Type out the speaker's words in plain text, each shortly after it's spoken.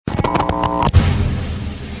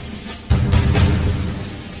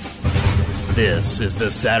This is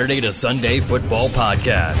the Saturday to Sunday Football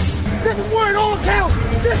Podcast. This is where it all counts.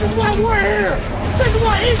 This is why we're here. This is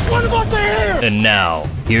why each one of us are here. And now,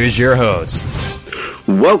 here's your host.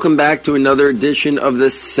 Welcome back to another edition of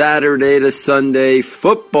the Saturday to Sunday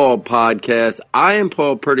Football Podcast. I am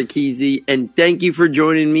Paul Perticchese, and thank you for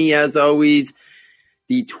joining me as always.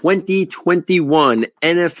 The 2021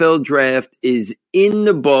 NFL Draft is in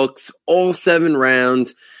the books. All 7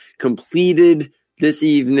 rounds completed this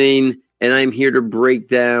evening, and I'm here to break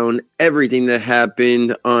down everything that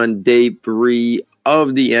happened on day 3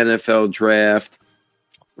 of the NFL Draft.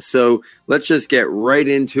 So let's just get right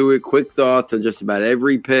into it. Quick thoughts on just about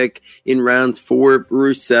every pick in rounds 4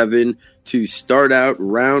 through 7. To start out,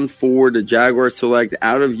 round 4, the Jaguars select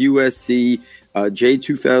out of USC, Jay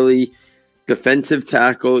Tufele, defensive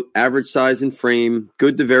tackle, average size and frame,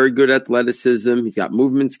 good to very good athleticism. He's got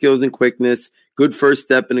movement skills and quickness, good first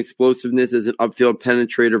step and explosiveness as an upfield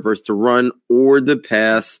penetrator versus the run or the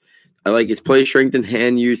pass. I like his play strength and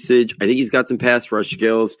hand usage. I think he's got some pass rush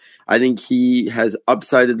skills. I think he has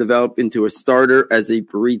upside to develop into a starter as a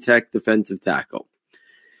 3-tech defensive tackle.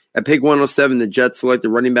 At pick 107, the Jets selected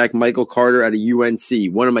running back Michael Carter out of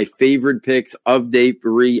UNC. One of my favorite picks of day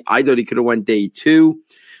 3. I thought he could have went day 2.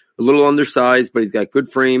 A little undersized, but he's got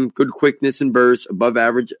good frame, good quickness and burst, above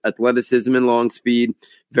average athleticism and long speed,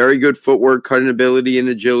 very good footwork, cutting ability and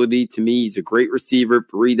agility. To me, he's a great receiver,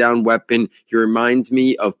 3-down weapon. He reminds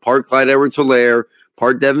me of part Clyde Edwards-Helaire,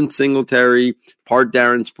 part Devin Singletary, part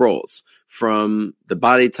Darren Sproles. From the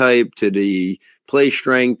body type to the play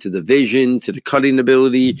strength to the vision to the cutting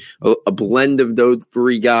ability, a blend of those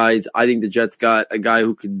 3 guys. I think the Jets got a guy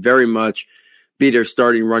who could very much be their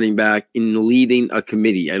starting running back in leading a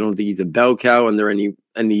committee. I don't think he's a bell cow under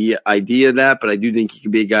any idea of that, but I do think he could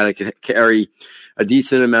be a guy that could carry a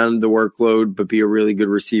decent amount of the workload, but be a really good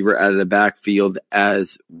receiver out of the backfield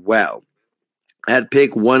as well. At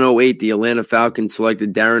pick 108, the Atlanta Falcons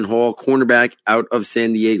selected Darren Hall, cornerback out of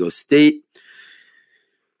San Diego State.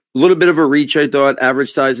 A little bit of a reach, I thought.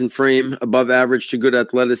 Average size and frame, above average to good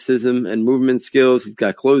athleticism and movement skills. He's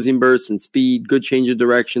got closing bursts and speed, good change of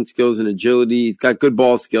direction skills and agility. He's got good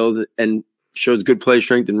ball skills and shows good play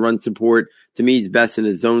strength and run support. To me, he's best in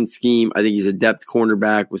his zone scheme. I think he's a depth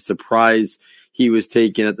cornerback. Was surprised he was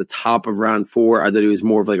taken at the top of round 4. I thought he was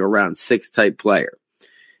more of like a round 6 type player.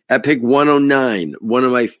 At pick 109, one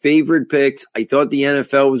of my favorite picks, I thought the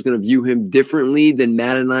NFL was going to view him differently than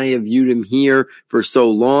Matt and I have viewed him here for so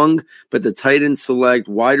long, but the Titans select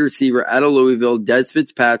wide receiver out of Louisville, Des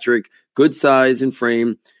Fitzpatrick, good size and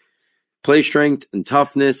frame, play strength and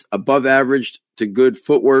toughness, above average to good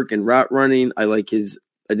footwork and route running. I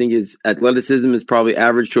think his athleticism is probably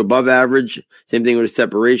average to above average. Same thing with his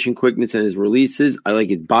separation, quickness, and his releases. I like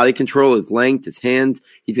his body control, his length, his hands.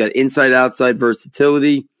 He's got inside-outside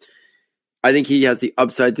versatility. I think he has the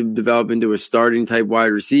upside to develop into a starting type wide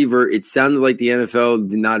receiver. It sounded like the NFL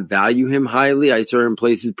did not value him highly. I saw him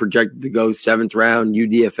places projected to go 7th round,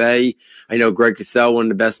 UDFA. I know Greg Cosell, one of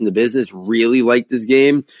the best in the business, really liked this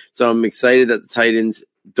game. So I'm excited that the Titans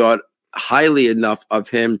thought highly enough of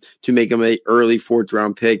him to make him an early 4th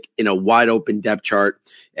round pick in a wide open depth chart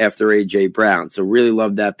after A.J. Brown. So really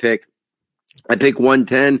love that pick. I pick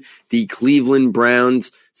 110. The Cleveland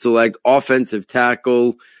Browns select offensive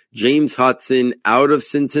tackle James Hudson out of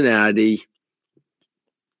Cincinnati.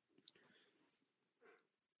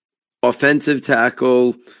 Offensive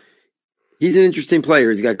tackle. He's an interesting player.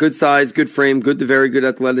 He's got good size, good frame, good to very good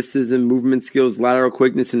athleticism, movement skills, lateral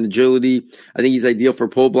quickness, and agility. I think he's ideal for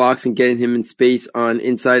pull blocks and getting him in space on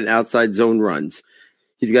inside and outside zone runs.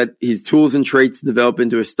 He's got his tools and traits to develop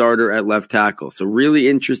into a starter at left tackle. So really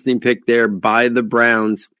interesting pick there by the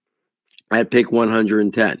Browns at pick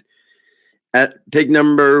 110. At pick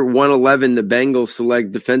number 111, the Bengals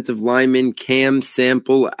select defensive lineman Cam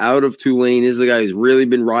Sample out of Tulane. This is a guy who's really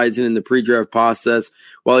been rising in the pre-draft process.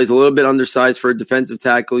 While he's a little bit undersized for a defensive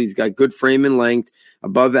tackle, he's got good frame and length,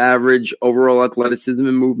 above average overall athleticism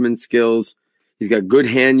and movement skills. He's got good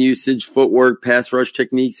hand usage, footwork, pass rush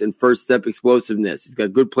techniques, and first step explosiveness. He's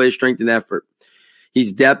got good play strength and effort.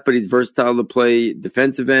 He's depth, but he's versatile to play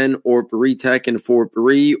defensive end or 3-tech in a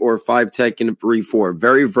 4-3 or 5-tech in a 3-4.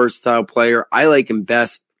 Very versatile player. I like him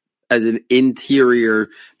best as an interior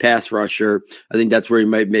pass rusher. I think that's where he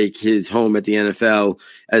might make his home at the NFL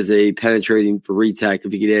as a penetrating 3-tech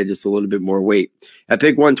if he could add just a little bit more weight. At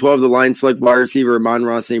pick 112, the Lions select wide receiver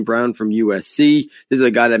Amon-Ra St. Brown from USC. This is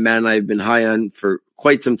a guy that Matt and I have been high on for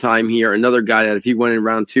quite some time here. Another guy that if he went in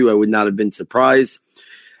round 2, I would not have been surprised.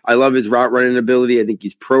 I love his route running ability. I think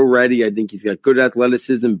he's pro ready. I think he's got good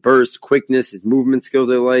athleticism, burst, quickness, his movement skills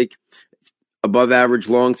I like. above average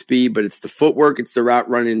long speed, but it's the footwork, it's the route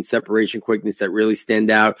running and separation quickness that really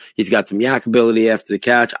stand out. He's got some yak ability after the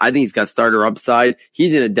catch. I think he's got starter upside.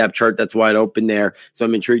 He's in a depth chart that's wide open there, so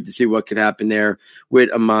I'm intrigued to see what could happen there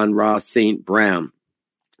with Amon-Ra St. Brown.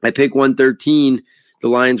 I pick 113. The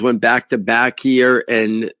Lions went back-to-back here,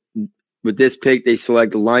 and with this pick, they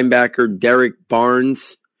select linebacker Derek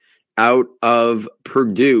Barnes out of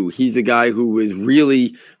Purdue. He's a guy who was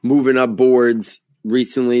really moving up boards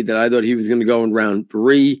recently that I thought he was going to go in round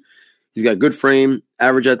 3. He's got good frame,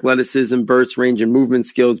 average athleticism, burst range, and movement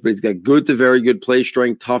skills, but he's got good to very good play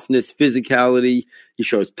strength, toughness, physicality. He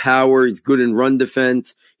shows power. He's good in run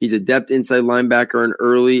defense. He's a depth inside linebacker in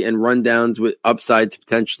early and rundowns with upside to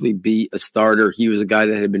potentially be a starter. He was a guy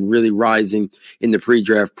that had been really rising in the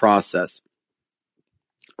pre-draft process.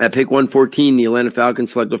 At pick 114, the Atlanta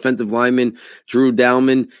Falcons select offensive lineman Drew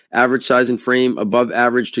Dalman, average size and frame, above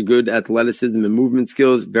average to good athleticism and movement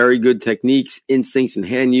skills, very good techniques, instincts, and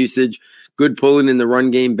hand usage, good pulling in the run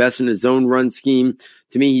game, best in his zone run scheme.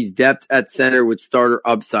 To me, he's depth at center with starter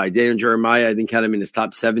upside. Daniel Jeremiah, I think, had him in his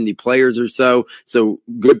top 70 players or so. So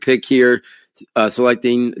good pick here,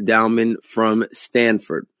 selecting Dalman from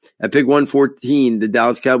Stanford. At pick 114, the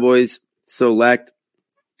Dallas Cowboys select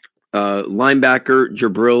linebacker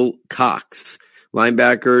Jabril Cox.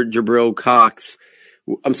 Linebacker Jabril Cox.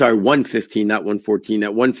 I'm sorry, 115, not 114.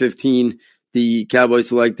 At 115, the Cowboys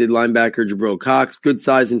selected linebacker Jabril Cox. Good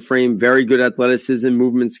size and frame, very good athleticism,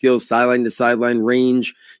 movement skills, sideline to sideline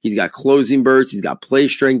range. He's got closing bursts. He's got play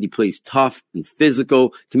strength. He plays tough and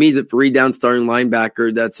physical. To me, he's a 3-down starting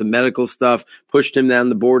linebacker. That's some medical stuff. Pushed him down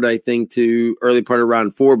the board, I think, to early part of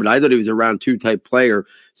round 4, but I thought he was a round 2 type player.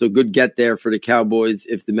 So good get there for the Cowboys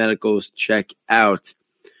if the medicals check out.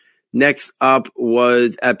 Next up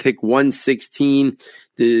was at pick 116,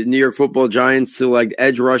 the New York Football Giants select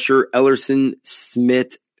edge rusher Ellerson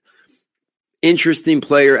Smith. Interesting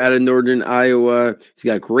player out of Northern Iowa. He's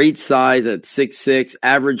got great size at 6'6",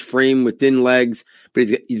 average frame with thin legs, but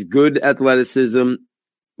he's good athleticism.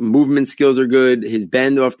 Movement skills are good. His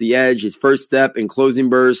bend off the edge, his first step, and closing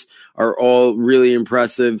bursts are all really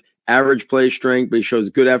impressive. Average play strength, but he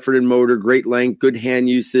shows good effort and motor, great length, good hand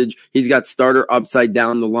usage. He's got starter upside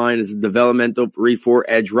down the line as a developmental 3-4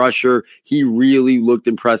 edge rusher. He really looked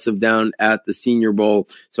impressive down at the Senior Bowl.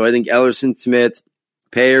 So I think Ellerson Smith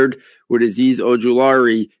paired with Azeez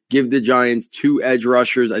Ojulari give the Giants 2 edge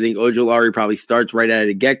rushers. I think Ojulari probably starts right out of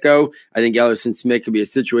the get-go. I think Ellerson Smith could be a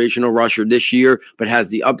situational rusher this year, but has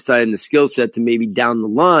the upside and the skill set to maybe down the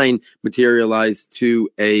line materialize to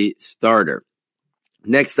a starter.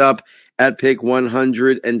 Next up, at pick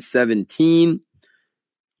 117,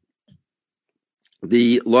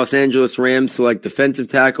 the Los Angeles Rams select defensive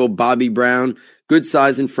tackle Bobby Brown. Good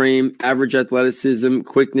size and frame, average athleticism,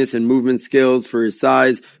 quickness, and movement skills for his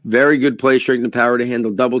size. Very good play strength and power to handle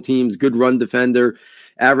double teams. Good run defender.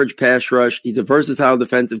 Average pass rush. He's a versatile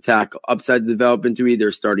defensive tackle. Upside to develop into either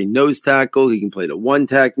a starting nose tackle. He can play the 1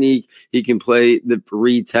 technique. He can play the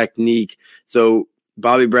 3 technique. So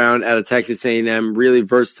Bobby Brown out of Texas A&M, really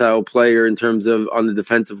versatile player in terms of on the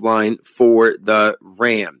defensive line for the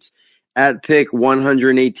Rams. At pick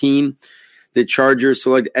 118, the Chargers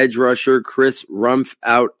select edge rusher Chris Rumph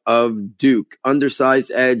out of Duke.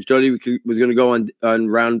 Undersized edge. Thought he was going to go on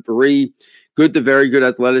round 3. Good to very good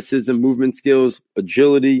athleticism, movement skills,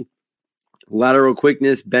 agility, lateral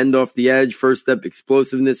quickness, bend off the edge, first step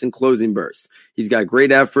explosiveness, and closing bursts. He's got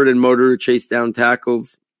great effort and motor to chase down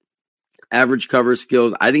tackles. Average cover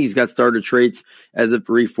skills. I think he's got starter traits as a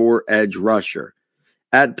 3-4 edge rusher.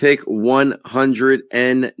 At pick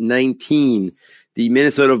 119, the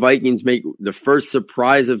Minnesota Vikings make the first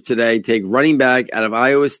surprise of today, take running back out of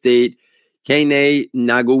Iowa State, Kene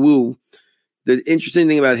Nagawu. The interesting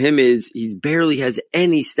thing about him is he barely has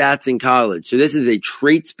any stats in college. So this is a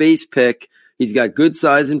traits-based pick. He's got good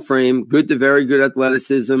size and frame, good to very good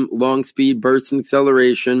athleticism, long speed, burst, and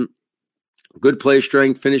acceleration. Good play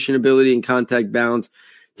strength, finishing ability, and contact balance.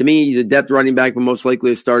 To me, he's a depth running back, but most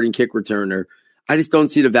likely a starting kick returner. I just don't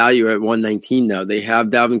see the value at 119 now. They have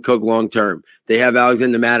Dalvin Cook long-term. They have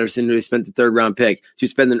Alexander Mattison, who spent the 3rd-round pick. To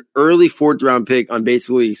spend an early 4th-round pick on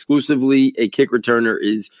basically exclusively a kick returner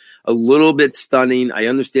is a little bit stunning. I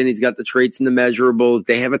understand he's got the traits and the measurables.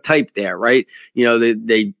 They have a type there, right? You know,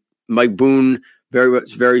 they Mike Boone,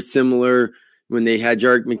 very similar. When they had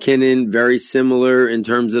Jerick McKinnon, very similar in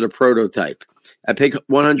terms of the prototype. At pick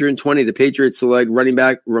 120, the Patriots select running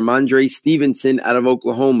back Ramondre Stevenson out of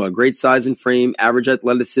Oklahoma. Great size and frame, average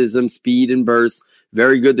athleticism, speed and burst.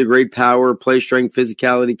 Very good to great power, play strength,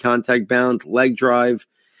 physicality, contact balance, leg drive.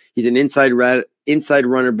 He's an inside inside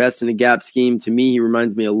runner, best in a gap scheme. To me, he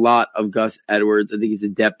reminds me a lot of Gus Edwards. I think he's a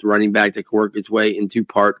depth running back that can work his way into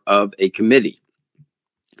part of a committee.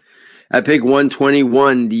 At pick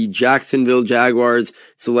 121, the Jacksonville Jaguars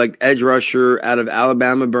select edge rusher out of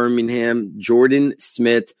Alabama Birmingham, Jordan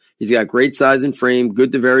Smith. He's got great size and frame,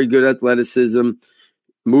 good to very good athleticism,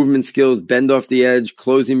 movement skills, bend off the edge,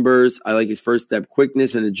 closing bursts. I like his first step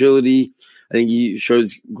quickness and agility. I think he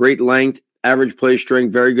shows great length, average play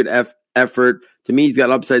strength, very good effort. To me, he's got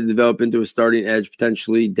upside to develop into a starting edge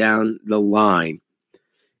potentially down the line.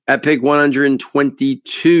 At pick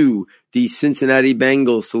 122, the Cincinnati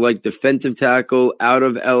Bengals select defensive tackle out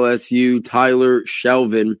of LSU, Tyler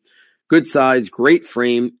Shelvin. Good size, great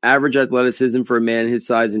frame, average athleticism for a man his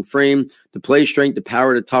size and frame. The play strength, the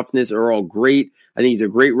power, the toughness are all great. I think he's a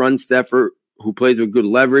great run stepper who plays with good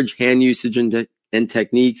leverage, hand usage, and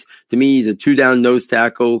techniques. To me, he's a two-down nose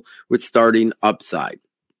tackle with starting upside.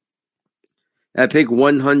 At pick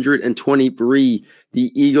 123,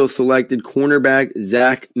 the Eagles selected cornerback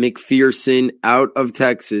Zach McPherson out of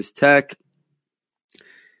Texas Tech.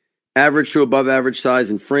 Average to above average size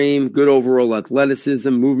and frame, good overall athleticism,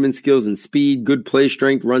 movement skills and speed, good play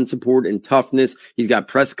strength, run support, and toughness. He's got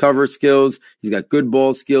press cover skills. He's got good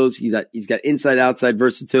ball skills. He's got inside-outside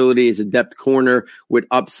versatility. He's a depth corner with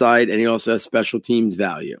upside, and he also has special teams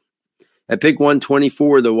value. At pick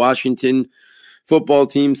 124, the Washington football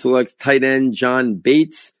team selects tight end John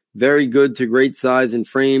Bates. Very good to great size and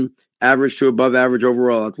frame. Average to above average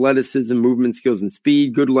overall athleticism, movement skills and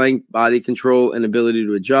speed, good length, body control, and ability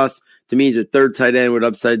to adjust. To me, he's a third tight end with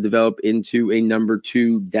upside to develop into a number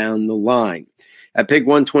 2 down the line. At pick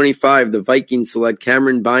 125, the Vikings select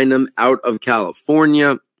Cameron Bynum out of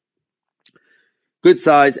California. Good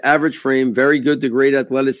size, average frame, very good to great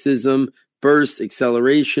athleticism, burst,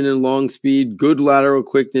 acceleration, and long speed, good lateral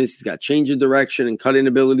quickness. He's got change of direction and cutting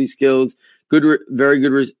ability skills. Very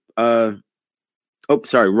good.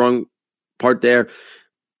 Wrong part there.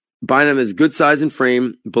 Bynum has good size and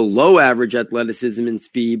frame, below average athleticism and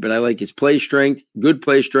speed, but I like his play strength, good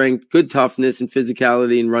toughness and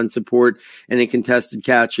physicality and run support and in contested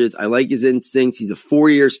catches. I like his instincts. He's a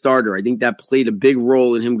 4-year starter. I think that played a big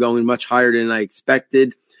role in him going much higher than I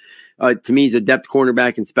expected. To me, he's a depth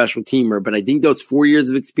cornerback and special teamer, but I think those 4 years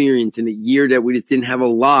of experience in a year that we just didn't have a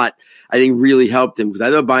lot, I think really helped him because I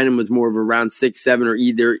thought Bynum was more of a round 6, 7, or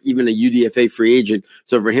even a UDFA free agent.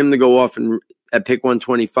 So for him to go off and at pick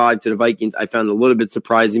 125 to the Vikings, I found a little bit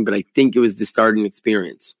surprising, but I think it was the starting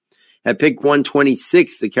experience. At pick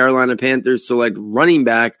 126, the Carolina Panthers select running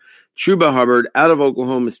back Chuba Hubbard out of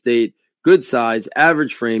Oklahoma State. Good size,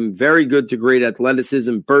 average frame, very good to great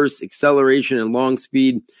athleticism, burst, acceleration, and long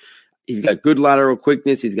speed. He's got good lateral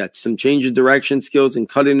quickness. He's got some change of direction skills and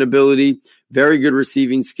cutting ability. Very good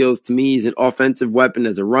receiving skills. To me, he's an offensive weapon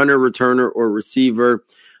as a runner, returner, or receiver.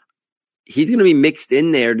 He's going to be mixed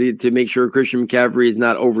in there to make sure Christian McCaffrey is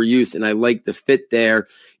not overused, and I like the fit there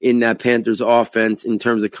in that Panthers offense in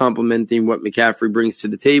terms of complementing what McCaffrey brings to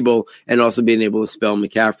the table and also being able to spell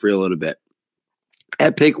McCaffrey a little bit.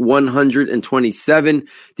 At pick 127,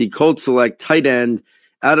 the Colts select tight end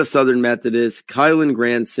out of Southern Methodist, Kylan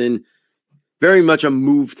Granson. Very much a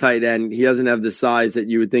move tight end. He doesn't have the size that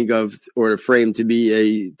you would think of or the frame to be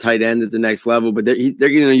a tight end at the next level, but they're going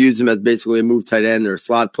to use him as basically a move tight end or a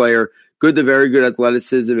slot player. Good to very good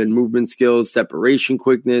athleticism and movement skills, separation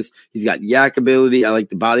quickness. He's got yak ability. I like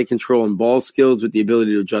the body control and ball skills with the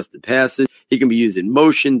ability to adjust the passes. He can be used in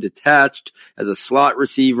motion, detached, as a slot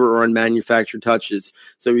receiver, or on manufactured touches.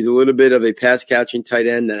 So he's a little bit of a pass-catching tight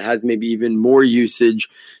end that has maybe even more usage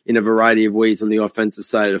in a variety of ways on the offensive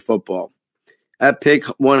side of the football. At pick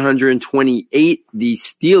 128, the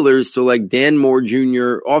Steelers select Dan Moore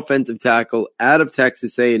Jr., offensive tackle out of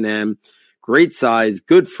Texas A&M. Great size,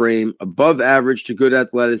 good frame, above average to good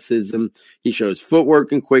athleticism. He shows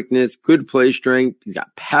footwork and quickness, good play strength. He's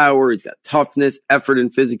got power. He's got toughness, effort,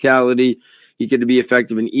 and physicality. He could be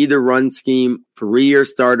effective in either run scheme. 3-year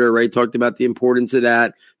starter, right? Talked about the importance of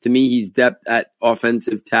that. To me, he's depth at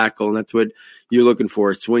offensive tackle, and that's what you're looking for.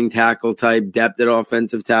 A swing tackle type. Depth at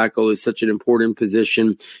offensive tackle is such an important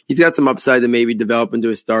position. He's got some upside to maybe develop into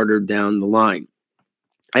a starter down the line.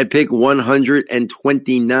 At pick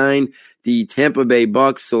 129, the Tampa Bay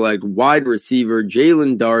Bucks select wide receiver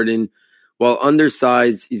Jalen Darden. While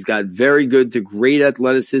undersized, he's got very good to great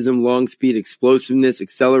athleticism, long speed, explosiveness,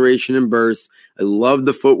 acceleration, and burst. I love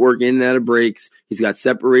the footwork in and out of breaks. He's got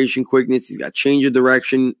separation quickness. He's got change of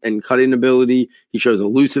direction and cutting ability. He shows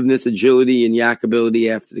elusiveness, agility, and yak ability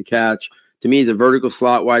after the catch. To me, he's a vertical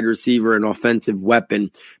slot wide receiver, an offensive weapon.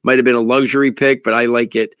 Might have been a luxury pick, but I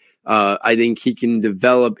like it I think he can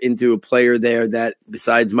develop into a player there that,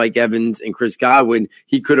 besides Mike Evans and Chris Godwin,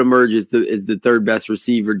 he could emerge as the third best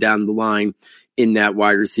receiver down the line in that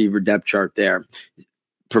wide receiver depth chart there,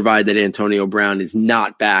 provided that Antonio Brown is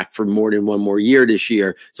not back for more than one more year this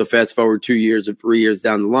year. So fast forward 2 years or 3 years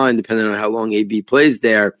down the line, depending on how long AB plays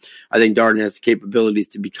there, I think Darden has the capabilities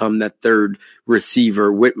to become that third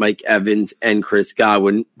receiver with Mike Evans and Chris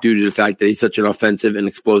Godwin due to the fact that he's such an offensive and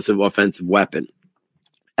explosive offensive weapon.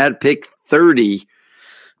 At pick 30,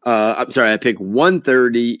 at pick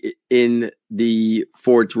 130 in the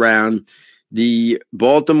fourth round, the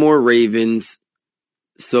Baltimore Ravens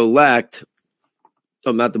select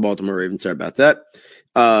not the Baltimore Ravens, sorry about that.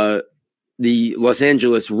 The Los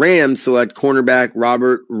Angeles Rams select cornerback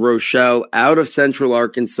Robert Rochelle out of Central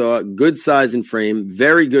Arkansas. Good size and frame,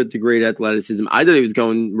 very good to great athleticism. I thought he was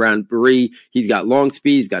going round 3. He's got long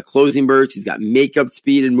speed, he's got closing bursts, he's got makeup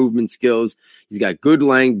speed and movement skills. He's got good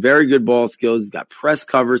length, very good ball skills. He's got press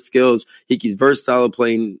cover skills. He's versatile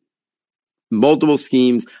playing multiple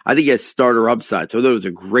schemes. I think he has starter upside. So that was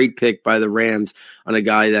a great pick by the Rams on a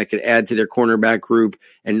guy that could add to their cornerback group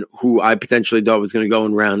and who I potentially thought was going to go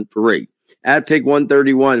in round 3. At pick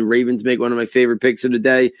 131, Ravens make one of my favorite picks of the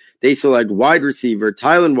day. They select wide receiver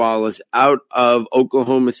Tylan Wallace out of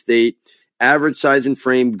Oklahoma State. Average size and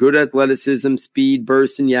frame, good athleticism, speed,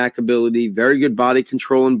 burst, and yak ability, very good body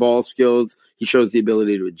control and ball skills. He shows the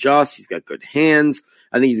ability to adjust. He's got good hands.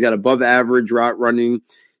 I think he's got above average route running,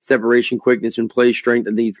 separation, quickness, and play strength. I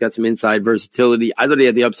think he's got some inside versatility. I thought he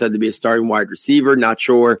had the upside to be a starting wide receiver. Not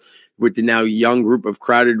sure with the now young group of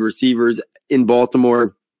crowded receivers in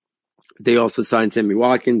Baltimore. They also signed Sammy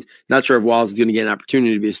Watkins. Not sure if Wallace is going to get an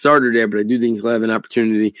opportunity to be a starter there, but I do think he'll have an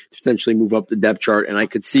opportunity to potentially move up the depth chart, and I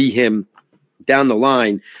could see him down the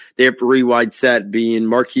line. They have 3 wide set being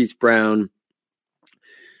Marquise Brown,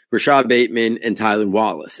 Rashad Bateman, and Tylan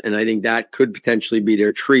Wallace. And I think that could potentially be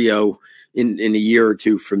their trio in a year or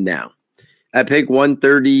two from now. At pick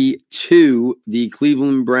 132, the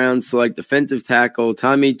Cleveland Browns select defensive tackle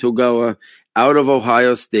Tommy Togoa out of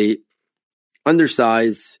Ohio State.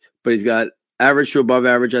 Undersized, but he's got average to above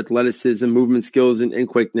average athleticism, movement skills, and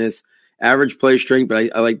quickness. Average play strength,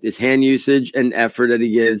 but I like his hand usage and effort that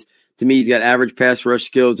he gives. To me, he's got average pass rush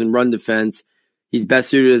skills and run defense. He's best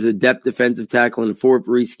suited as a depth defensive tackle in a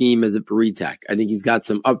 4-3 scheme as a 3-tech. I think he's got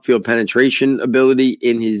some upfield penetration ability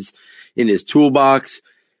in his toolbox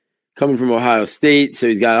coming from Ohio State, so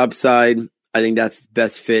he's got upside. I think that's his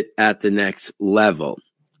best fit at the next level.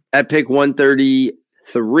 At pick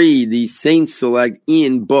 133, the Saints select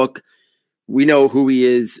Ian Book. We know who he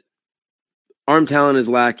is. Arm talent is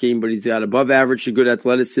lacking, but he's got above average to good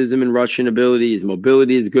athleticism and rushing ability. His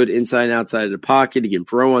mobility is good inside and outside of the pocket. He can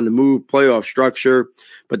throw on the move, play off structure,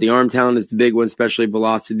 but the arm talent is the big one, especially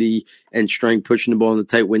velocity and strength, pushing the ball in the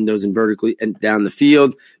tight windows and vertically and down the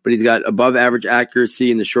field. But he's got above average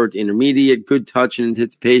accuracy in the short to intermediate, good touch and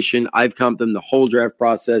anticipation. I've comped him the whole draft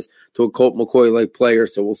process to a Colt McCoy-like player,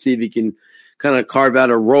 so we'll see if he can kind of carve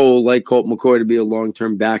out a role like Colt McCoy to be a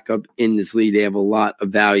long-term backup in this league. They have a lot of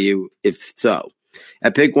value if so.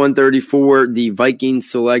 At pick 134, the Vikings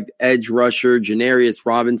select edge rusher Janarius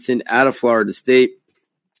Robinson out of Florida State.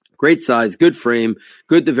 Great size, good frame,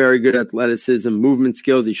 good to very good athleticism, movement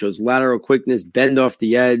skills. He shows lateral quickness, bend off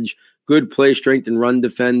the edge, good play strength and run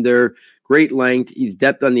defender, great length. He's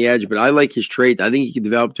depth on the edge, but I like his traits. I think he can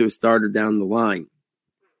develop to a starter down the line.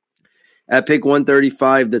 At pick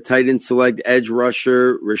 135, the Titans select edge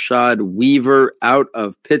rusher Rashad Weaver out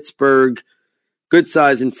of Pittsburgh. Good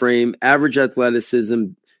size and frame, average athleticism,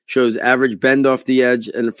 shows average bend off the edge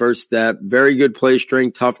and the first step. Very good play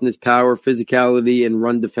strength, toughness, power, physicality, and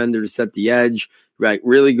run defender to set the edge. Right,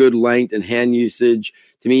 really good length and hand usage.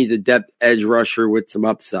 To me, he's a depth edge rusher with some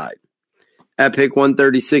upside. At pick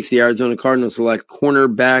 136, the Arizona Cardinals select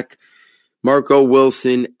cornerback Marco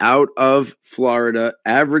Wilson out of Florida,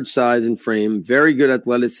 average size and frame, very good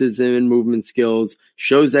athleticism and movement skills,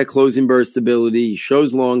 shows that closing burst ability,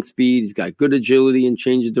 shows long speed, he's got good agility and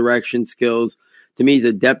change of direction skills. To me, he's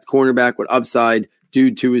a depth cornerback with upside due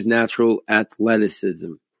to his natural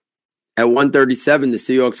athleticism. At 137, the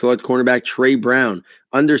Seahawks select cornerback Trey Brown,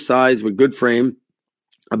 undersized with good frame,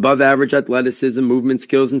 above average athleticism, movement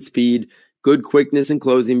skills and speed, good quickness and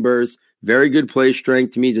closing burst, very good play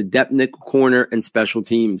strength. To me, he's a depth nickel corner and special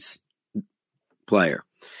teams player.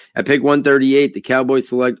 At pick 138, the Cowboys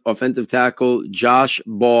select offensive tackle Josh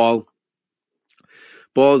Ball.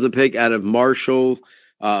 Ball is a pick out of Marshall.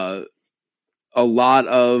 A lot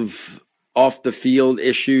of off-the-field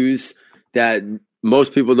issues that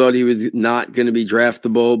most people thought he was not going to be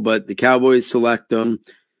draftable, but the Cowboys select him.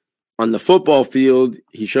 On the football field,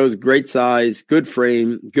 he shows great size, good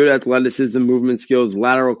frame, good athleticism, movement skills,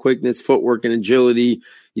 lateral quickness, footwork, and agility.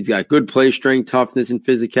 He's got good play strength, toughness, and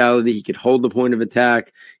physicality. He can hold the point of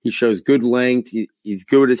attack. He shows good length. He's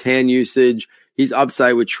good with his hand usage. He's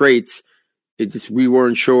upside with traits. We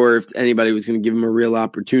weren't sure if anybody was going to give him a real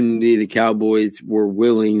opportunity. The Cowboys were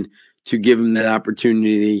willing to give him that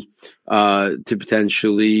opportunity to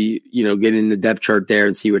potentially, get in the depth chart there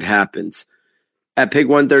and see what happens. At pick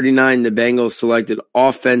 139, the Bengals selected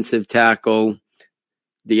offensive tackle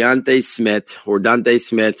Dante Smith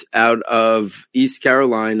out of East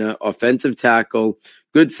Carolina, offensive tackle,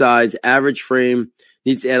 good size, average frame,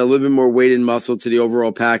 needs to add a little bit more weight and muscle to the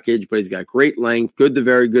overall package, but he's got great length, good to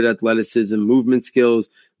very good athleticism, movement skills,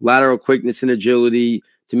 lateral quickness and agility.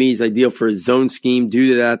 To me, he's ideal for his zone scheme due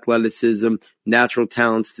to that athleticism, natural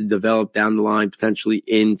talents to develop down the line, potentially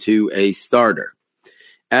into a starter.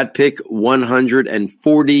 At pick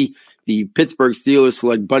 140, the Pittsburgh Steelers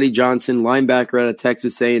select Buddy Johnson, linebacker out of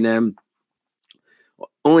Texas A&M.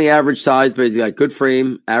 Only average size, but he's got good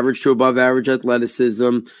frame, average to above average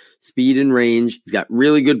athleticism, speed and range. He's got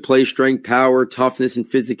really good play strength, power, toughness, and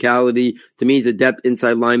physicality. To me, he's a depth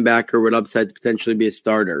inside linebacker with upside to potentially be a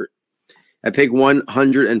starter. At pick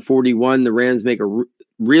 141, the Rams make a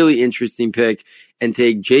really interesting pick and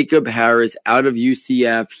take Jacob Harris out of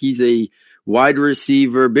UCF. He's a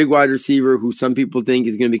big wide receiver who some people think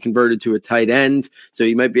is going to be converted to a tight end. So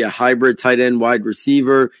he might be a hybrid tight end wide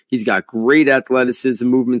receiver. He's got great athleticism,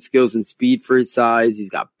 movement skills, and speed for his size. He's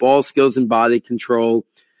got ball skills and body control.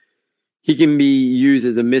 He can be used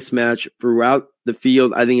as a mismatch throughout the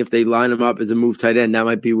field. I think if they line him up as a move tight end, that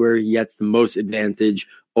might be where he gets the most advantage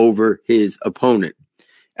over his opponent.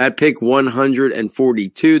 At pick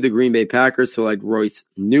 142, the Green Bay Packers select Royce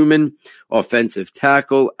Newman, offensive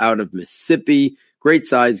tackle out of Mississippi. Great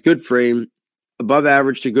size, good frame, above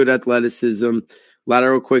average to good athleticism,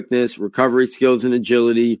 lateral quickness, recovery skills, and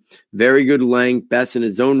agility. Very good length, best in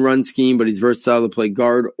his own run scheme, but he's versatile to play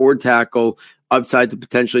guard or tackle, upside to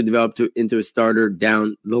potentially develop into a starter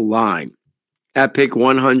down the line. At pick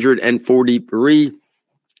 143,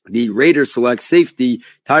 the Raiders select safety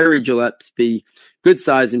Tyree Gillespie. Good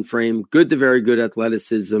size and frame, good to very good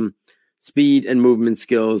athleticism, speed and movement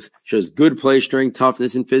skills, shows good play strength,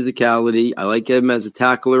 toughness, and physicality. I like him as a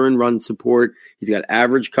tackler and run support. He's got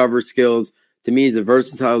average cover skills. To me, he's a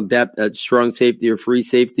versatile depth at strong safety or free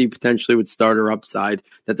safety, potentially with starter upside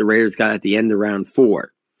that the Raiders got at the end of round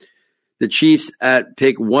 4. The Chiefs at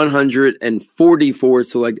pick 144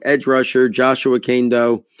 select edge rusher Joshua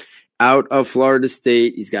Kendo out of Florida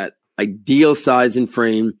State. He's got ideal size and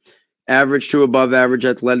frame, average to above average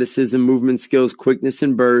athleticism, movement skills, quickness,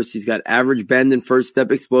 and burst. He's got average bend and first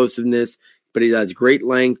step explosiveness, but he has great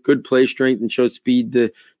length, good play strength, and shows speed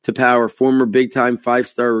to power. Former big-time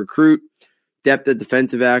 5-star recruit. Depth at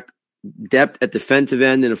defensive end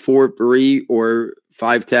in a 4-3 or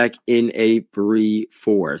 5-tech in a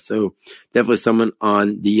 3-4. So definitely someone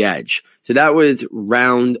on the edge. So that was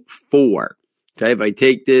round 4. Okay, if I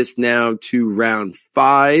take this now to round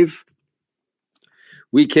 5,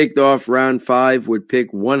 we kicked off round 5 with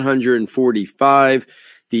pick 145.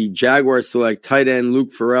 The Jaguars select tight end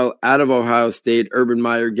Luke Farrell out of Ohio State. Urban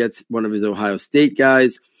Meyer gets one of his Ohio State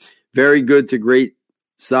guys. Very good to great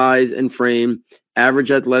size and frame.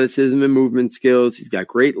 Average athleticism and movement skills. He's got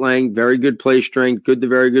great length, very good play strength, good to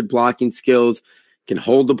very good blocking skills. Can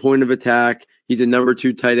hold the point of attack. He's a number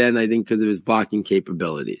 2 tight end, I think, because of his blocking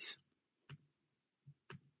capabilities.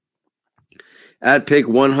 At pick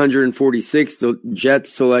 146, the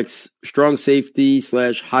Jets selects strong safety /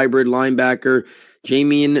 hybrid linebacker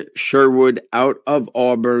Jamian Sherwood out of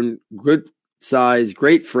Auburn. Good size,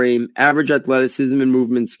 great frame, average athleticism and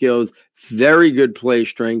movement skills, very good play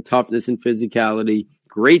strength, toughness, and physicality.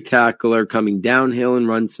 Great tackler, coming downhill and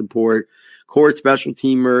run support. Core special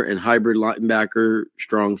teamer and hybrid linebacker,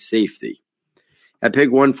 strong safety. At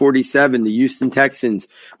pick 147, the Houston Texans,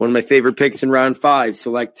 one of my favorite picks in round 5,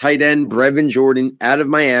 select tight end Brevin Jordan out of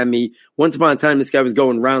Miami. Once upon a time, this guy was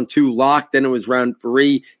going round 2 locked, then it was round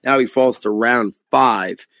 3. Now he falls to round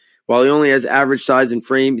 5. While he only has average size and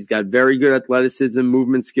frame, he's got very good athleticism,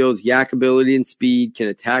 movement skills, yak ability, and speed, can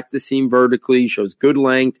attack the seam vertically, shows good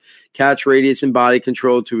length, catch radius, and body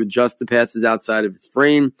control to adjust the passes outside of his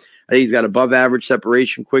frame. I think he's got above average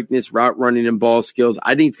separation, quickness, route running, and ball skills.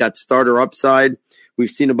 I think he's got starter upside. We've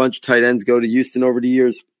seen a bunch of tight ends go to Houston over the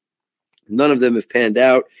years. None of them have panned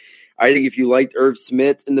out. I think if you liked Irv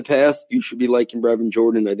Smith in the past, you should be liking Brevin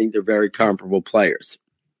Jordan. I think they're very comparable players.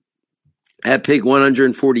 At pick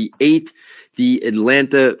 148, the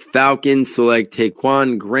Atlanta Falcons select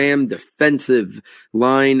Taquan Graham, defensive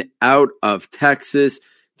line out of Texas.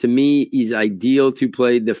 To me, he's ideal to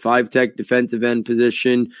play the 5-tech defensive end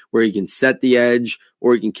position where he can set the edge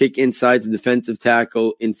or he can kick inside the defensive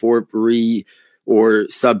tackle in 4-3 or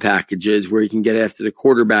sub packages where he can get after the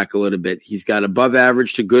quarterback a little bit. He's got above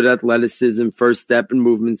average to good athleticism, first step and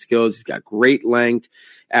movement skills. He's got great length,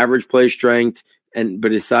 average play strength,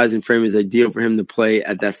 but his size and frame is ideal for him to play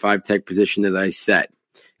at that 5-tech position that I said.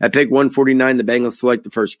 At pick 149, the Bengals select the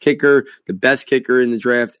first kicker, the best kicker in the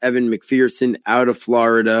draft, Evan McPherson out of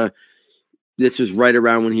Florida. This was right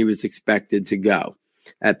around when he was expected to go.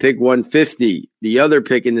 At pick 150, the other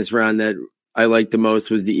pick in this round that I liked the most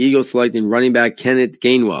was the Eagles selecting running back Kenneth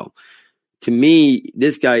Gainwell. To me,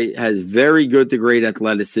 this guy has very good to great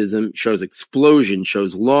athleticism, shows explosion,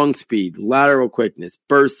 shows long speed, lateral quickness,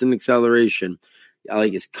 burst and acceleration. I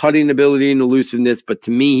like his cutting ability and elusiveness, but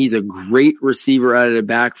to me, he's a great receiver out of the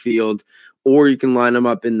backfield, or you can line him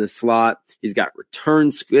up in the slot. He's got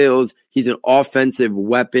return skills. He's an offensive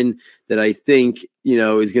weapon that I think,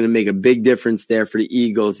 is going to make a big difference there for the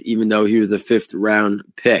Eagles, even though he was a 5th-round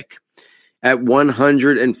pick. At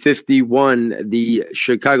 151, the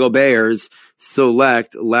Chicago Bears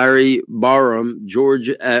select Larry Borom,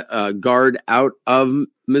 guard out of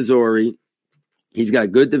Missouri. He's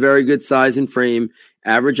got good to very good size and frame,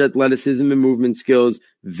 average athleticism and movement skills,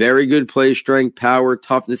 very good play strength, power,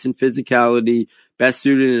 toughness, and physicality, best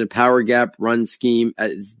suited in a power gap run scheme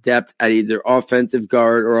at his depth at either offensive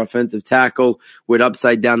guard or offensive tackle with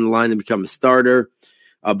upside down the line to become a starter.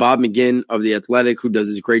 Bob McGinn of The Athletic, who does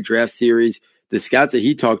his great draft series, the scouts that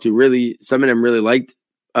he talked to some of them really liked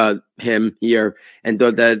him here and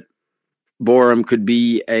thought that Borom could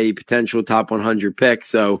be a potential top 100 pick.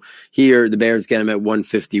 So here, the Bears get him at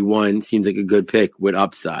 151. Seems like a good pick with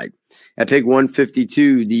upside. At pick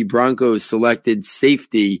 152, the Broncos selected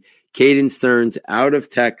safety Caden Stearns out of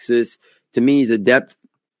Texas. To me, he's a depth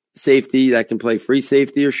safety that can play free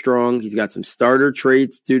safety or strong. He's got some starter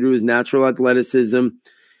traits due to his natural athleticism.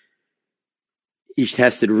 He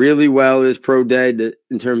tested really well his pro day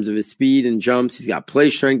in terms of his speed and jumps. He's got play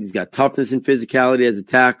strength. He's got toughness and physicality as a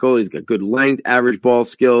tackle. He's got good length, average ball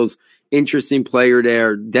skills. Interesting player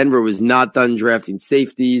there. Denver was not done drafting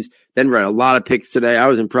safeties. Denver had a lot of picks today. I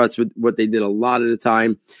was impressed with what they did a lot of the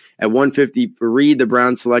time. At 153, the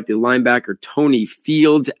Browns selected linebacker Tony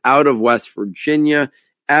Fields out of West Virginia.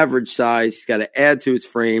 Average size. He's got to add to his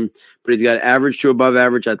frame, but he's got average to above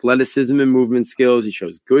average athleticism and movement skills. He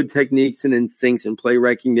shows good techniques and instincts and play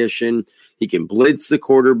recognition. He can blitz the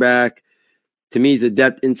quarterback. To me, he's a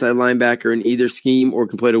depth inside linebacker in either scheme or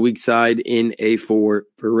can play the weak side in a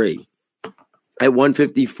 4-3. At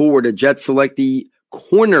 154, the Jets select the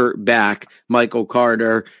cornerback Michael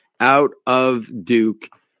Carter out of Duke.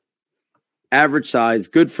 Average size,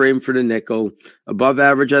 good frame for the nickel, above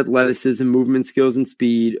average athleticism, movement skills, and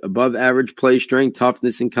speed, above average play strength,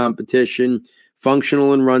 toughness, and competition,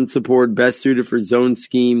 functional and run support, best suited for zone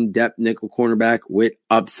scheme, depth nickel cornerback with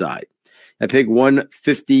upside. At pick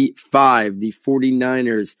 155, the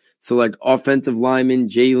 49ers select offensive lineman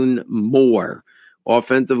Jalen Moore.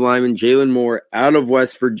 Offensive lineman Jalen Moore out of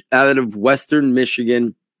Western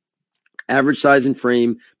Michigan. Average size and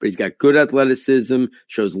frame, but he's got good athleticism,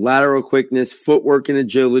 shows lateral quickness, footwork, and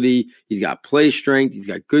agility. He's got play strength. He's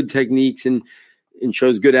got good techniques and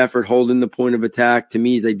shows good effort holding the point of attack. To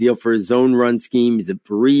me, he's ideal for his zone run scheme. He's a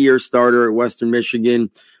 3-year starter at Western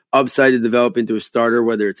Michigan. Upside to develop into a starter,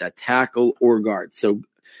 whether it's at tackle or guard. So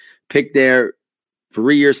pick there,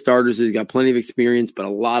 3-year starters. He's got plenty of experience, but a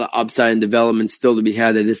lot of upside and development still to be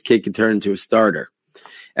had that this kid could turn into a starter.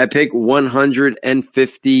 At pick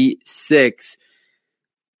 156,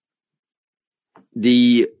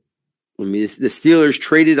 the Steelers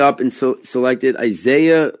traded up and selected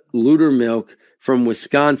Isaiah Loudermilk from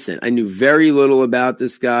Wisconsin. I knew very little about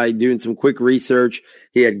this guy, doing some quick research.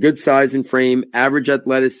 He had good size and frame, average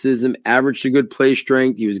athleticism, average to good play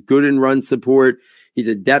strength. He was good in run support. He's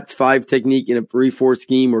a depth 5 technique in a 3-4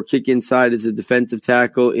 scheme or kick inside as a defensive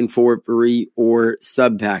tackle in 4-3 or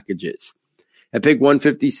sub packages. At pick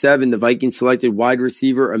 157, the Vikings selected wide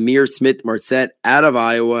receiver Amir Smith-Marset out of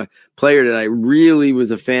Iowa, player that I really was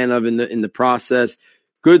a fan of in the process.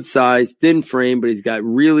 Good size, thin frame, but he's got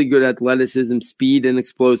really good athleticism, speed, and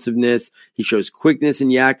explosiveness. He shows quickness and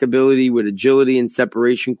yak ability with agility and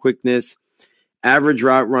separation quickness. Average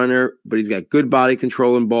route runner, but he's got good body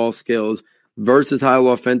control and ball skills. Versatile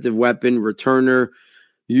offensive weapon, returner,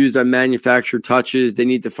 used on manufactured touches. They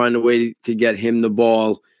need to find a way to get him the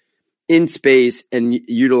ball in space and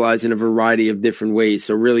utilize in a variety of different ways.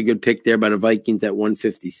 So really good pick there by the Vikings at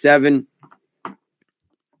 157.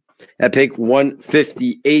 At pick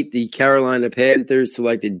 158, the Carolina Panthers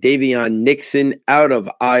selected Davion Nixon out of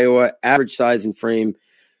Iowa. Average size and frame.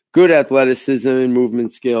 good athleticism and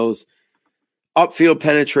movement skills, upfield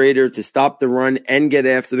penetrator to stop the run and get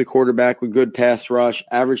after the quarterback with good pass rush,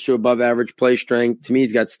 average to above average play strength. To me,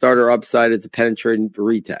 he's got starter upside as a penetrating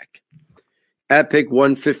three tech. At pick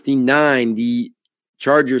 159, the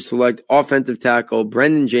Chargers select offensive tackle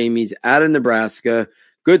Brendan James out of Nebraska.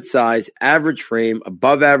 Good size, average frame,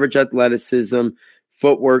 above average athleticism,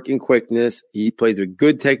 footwork, and quickness. He plays with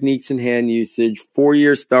good techniques and hand usage.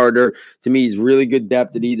 4-year starter. To me, he's really good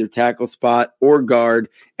depth at either tackle spot or guard,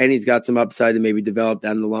 and he's got some upside to maybe develop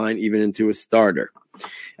down the line even into a starter.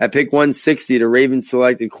 At pick 160, the Ravens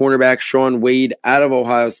selected cornerback Shaun Wade out of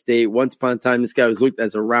Ohio State. Once upon a time, this guy was looked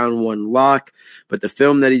as a round one lock, but the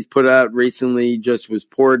film that he's put out recently just was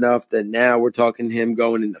poor enough that now we're talking him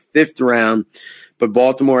going in the 5th round. But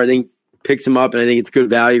Baltimore, I think, picks him up, and I think it's good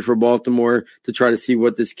value for Baltimore to try to see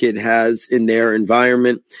what this kid has in their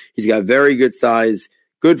environment. He's got very good size,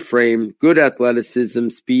 good frame, good athleticism,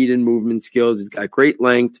 speed, and movement skills. He's got great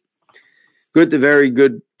length, good to very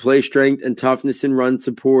good play strength and toughness in run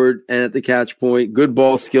support and at the catch point, good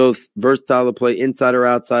ball skills, versatile to play inside or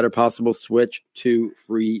outside or possible switch to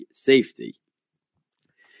free safety.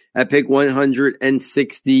 At pick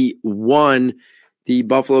 161, the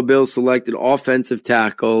Buffalo Bills selected offensive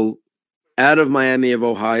tackle out of Miami of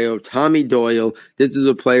Ohio, Tommy Doyle. This is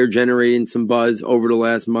a player generating some buzz over the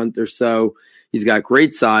last month or so. He's got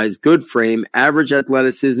great size, good frame, average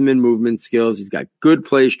athleticism and movement skills. He's got good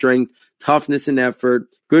play strength, toughness and effort,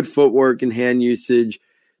 good footwork and hand usage,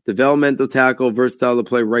 developmental tackle, versatile to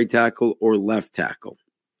play right tackle or left tackle.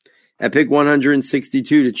 At pick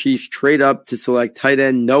 162, the Chiefs trade up to select tight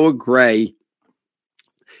end Noah Gray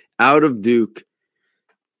out of Duke.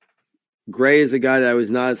 Gray is a guy that I was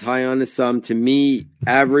not as high on as some. To me,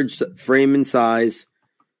 average frame and size,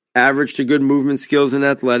 average to good movement skills and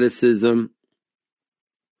athleticism.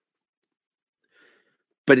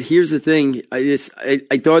 But here's the thing. I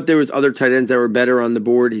thought there was other tight ends that were better on the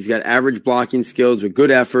board. He's got average blocking skills with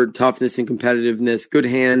good effort, toughness, and competitiveness, good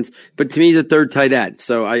hands. But to me, he's a third tight end.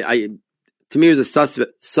 So to me, it was a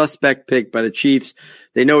suspect pick by the Chiefs.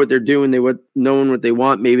 They know what they're doing. Knowing what they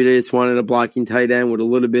want. Maybe they just wanted a blocking tight end with a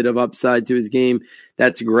little bit of upside to his game.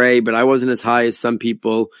 That's Gray, but I wasn't as high as some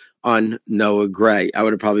people on Noah Gray. I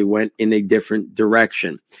would have probably went in a different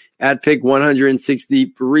direction. At pick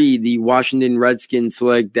 163, the Washington Redskins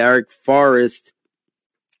select Derek Forrest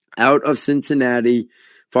out of Cincinnati.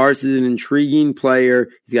 Forrest is an intriguing player.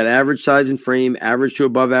 He's got average size and frame, average to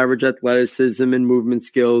above average athleticism and movement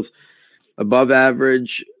skills, above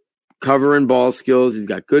average cover and ball skills. He's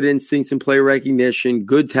got good instincts and play recognition,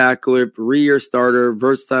 good tackler, 3-year starter,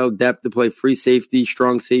 versatile depth to play free safety,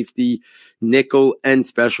 strong safety, nickel, and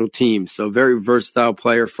special teams. So very versatile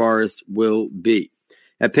player Forrest will be.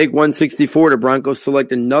 At pick 164, the Broncos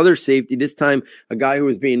select another safety, this time a guy who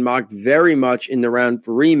was being mocked very much in the round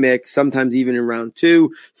 3 mix, sometimes even in round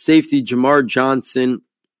 2, safety Jamar Johnson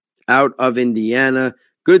out of Indiana.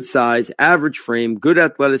 Good size, average frame, good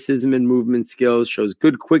athleticism and movement skills, shows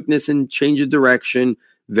good quickness and change of direction,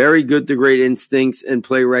 very good to great instincts and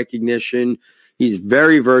play recognition. He's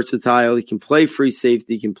very versatile. He can play free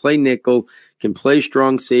safety, can play nickel, can play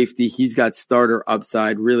strong safety. He's got starter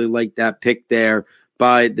upside. Really like that pick there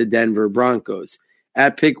by the Denver Broncos.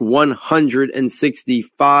 At pick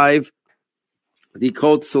 165, the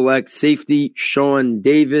Colts select safety Sean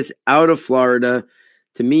Davis out of Florida.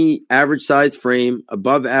 To me, average size frame,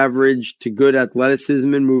 above average to good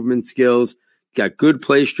athleticism and movement skills. Got good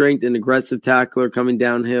play strength and aggressive tackler coming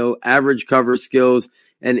downhill, average cover skills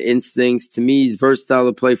and instincts. To me, he's versatile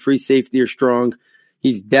to play free safety or strong.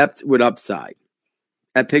 He's depth with upside.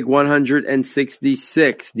 At pick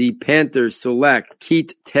 166, the Panthers select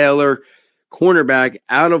Keith Taylor, cornerback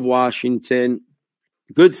out of Washington.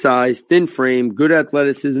 Good size, thin frame, good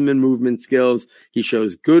athleticism and movement skills. He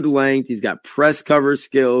shows good length. He's got press cover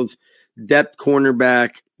skills, depth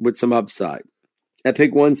cornerback with some upside. At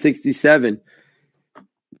pick 167,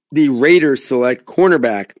 the Raiders select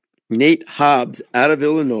cornerback Nate Hobbs out of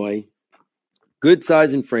Illinois. Good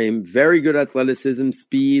size and frame, very good athleticism,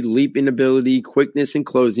 speed, leaping ability, quickness, and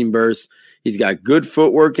closing bursts. He's got good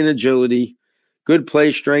footwork and agility, good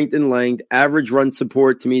play strength and length, average run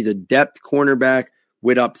support. To me, he's a depth cornerback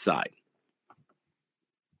with upside.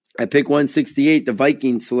 At pick 168, the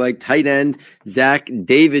Vikings select tight end Zach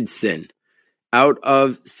Davidson out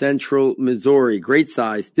of Central Missouri. Great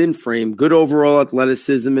size, thin frame, good overall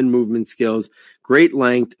athleticism and movement skills, great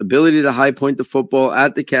length, ability to high point the football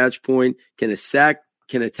at the catch point, can attack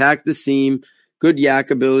the seam, good yak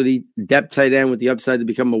ability, depth tight end with the upside to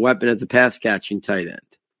become a weapon as a pass catching tight end.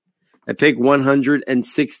 At pick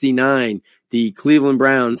 169, the Cleveland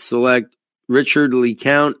Browns select Richard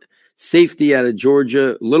LeCount, safety out of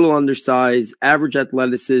Georgia, little undersized, average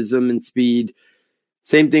athleticism and speed.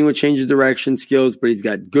 Same thing with change of direction skills, but he's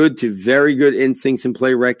got good to very good instincts and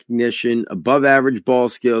play recognition, above average ball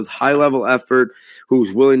skills, high level effort,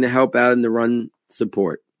 who's willing to help out in the run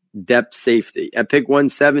support. Depth safety. At pick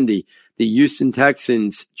 170, the Houston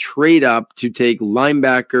Texans trade up to take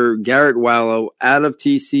linebacker Garrett Wallow out of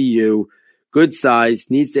TCU. Good size,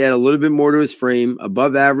 needs to add a little bit more to his frame,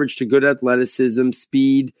 above average to good athleticism,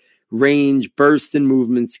 speed, range, burst, and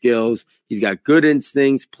movement skills. He's got good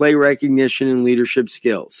instincts, play recognition, and leadership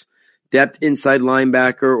skills. Depth inside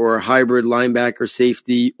linebacker or a hybrid linebacker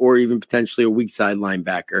safety, or even potentially a weak side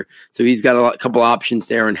linebacker. So he's got a couple options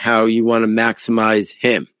there on how you want to maximize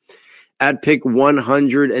him. At pick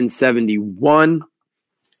 171,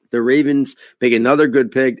 the Ravens make another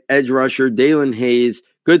good pick, edge rusher Dalen Hayes,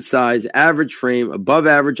 good size, average frame, above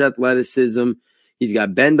average athleticism. He's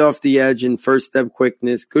got bend off the edge and first step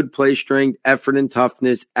quickness, good play strength, effort and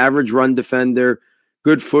toughness, average run defender,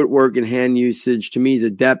 good footwork and hand usage. To me, he's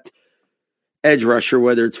a depth edge rusher,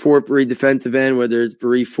 whether it's 4-3 defensive end, whether it's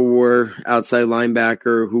 3-4 outside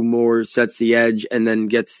linebacker who more sets the edge and then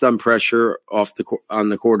gets some pressure on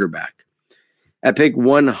the quarterback. At pick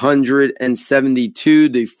 172,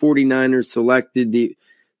 the 49ers selected the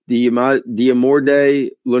Diomorde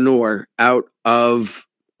Lenoir out of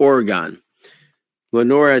Oregon.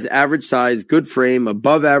 Lenoir has average size, good frame,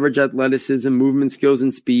 above average athleticism, movement skills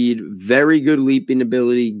and speed, very good leaping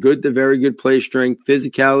ability, good to very good play strength,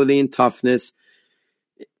 physicality and toughness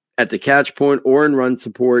at the catch point or in run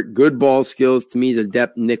support, good ball skills. To me, he's a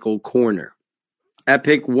depth nickel corner. At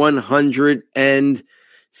pick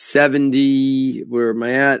 170, where am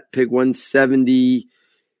I at? Pick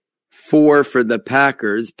 174 for the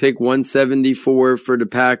Packers. Pick 174 for the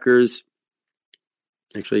Packers.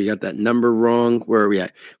 Actually, you got that number wrong. Where are we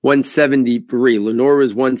at? 173. Lenoir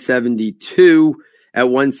was 172. At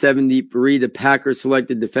 173, the Packers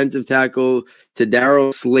selected defensive tackle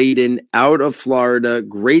Darryl Slayton out of Florida.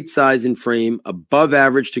 Great size and frame, above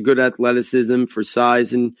average to good athleticism for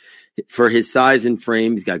his size and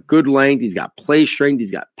frame. He's got good length. He's got play strength.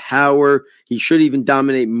 He's got power. He should even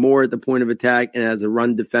dominate more at the point of attack. And as a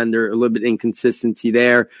run defender, a little bit inconsistency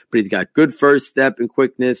there, but he's got good first step and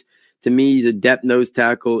quickness. To me, he's a depth nose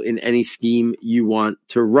tackle in any scheme you want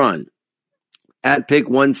to run. At pick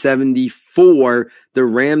 174, the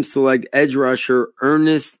Rams select edge rusher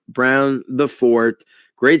Ernest Brown IV.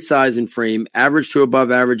 Great size and frame, average to above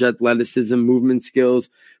average athleticism, movement skills,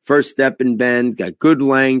 first step and bend, got good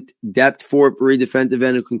length, depth 4-3 defensive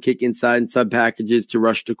end who can kick inside and sub packages to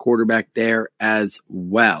rush the quarterback there as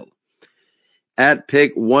well. At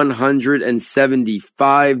pick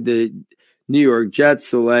 175, the New York Jets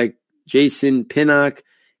select Jason Pinnock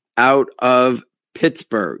out of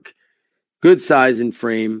Pittsburgh. Good size and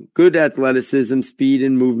frame, good athleticism, speed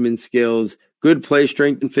and movement skills, good play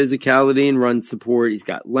strength and physicality and run support. He's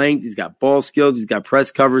got length, he's got ball skills, he's got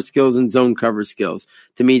press cover skills and zone cover skills.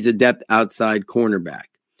 To me, he's a depth outside cornerback.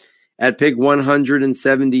 At pick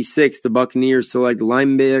 176, the Buccaneers select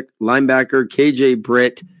linebacker KJ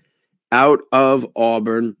Britt out of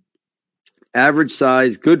Auburn. Average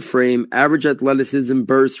size, good frame, average athleticism,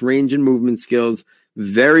 burst, range, and movement skills.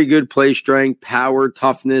 Very good play strength, power,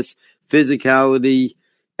 toughness, physicality,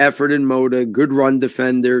 effort and motor, good run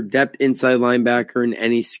defender, depth inside linebacker in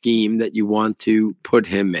any scheme that you want to put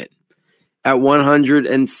him in. At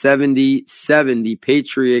 177, the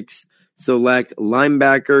Patriots select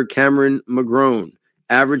linebacker Cameron McGrone.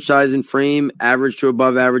 Average size and frame, average to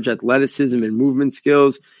above average athleticism and movement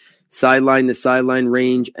skills, sideline to sideline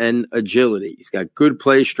range, and agility. He's got good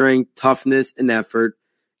play strength, toughness, and effort.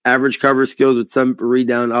 Average cover skills with some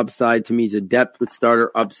read-down upside. To me, he's a depth with starter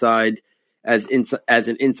upside as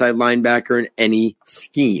an inside linebacker in any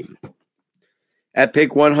scheme. At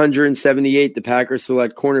pick 178, the Packers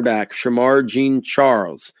select cornerback Shamar Jean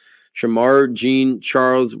Charles. Shamar Jean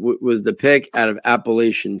Charles was the pick out of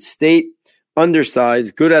Appalachian State.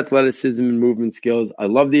 Undersized, good athleticism and movement skills. I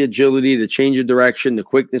love the agility, the change of direction, the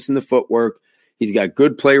quickness and the footwork. He's got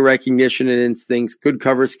good play recognition and instincts, good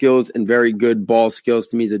cover skills, and very good ball skills.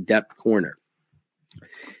 To me, he's a depth corner.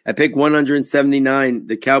 At pick 179,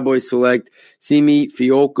 the Cowboys select Simi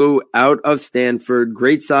Fehoko out of Stanford.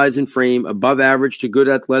 Great size and frame, above average to good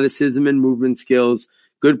athleticism and movement skills,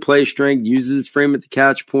 good play strength, uses his frame at the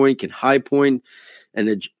catch point, can high point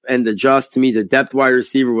and adjust. To me, he's a depth wide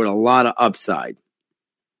receiver with a lot of upside.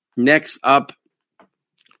 Next up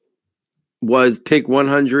was pick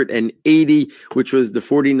 180, which was the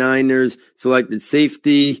 49ers selected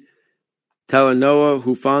safety Talanoa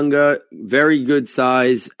Hufanga, very good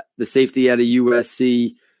size, the safety out of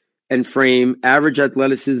USC, and frame, average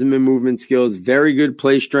athleticism and movement skills, very good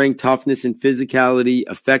play strength, toughness, and physicality,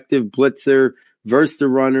 effective blitzer, versus the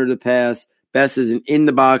runner to pass, best as an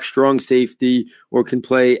in-the-box strong safety, or can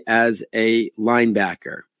play as a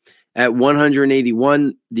linebacker. At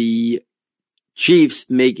 181, the Chiefs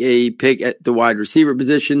make a pick at the wide receiver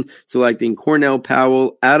position, selecting Cornell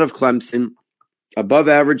Powell out of Clemson, above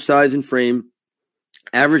average size and frame,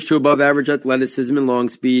 average to above average athleticism and long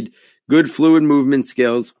speed, good fluid movement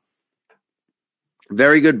skills,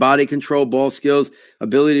 very good body control, ball skills,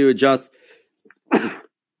 ability to adjust.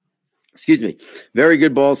 Very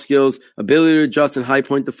good ball skills, ability to adjust and high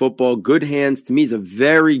point the football, good hands. To me, he's a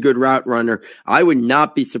very good route runner. I would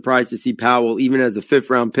not be surprised to see Powell, even as a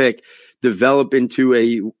 5th-round pick, develop into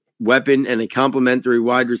a weapon and a complementary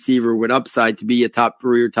wide receiver with upside to be a top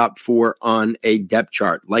 3 or top 4 on a depth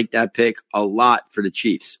chart. Like that pick a lot for the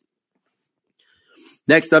Chiefs.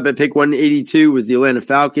 Next up at pick 182 was the Atlanta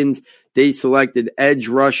Falcons. They selected edge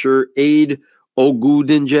rusher Aide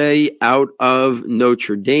Ogundeji out of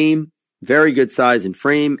Notre Dame. Very good size and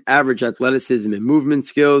frame, average athleticism and movement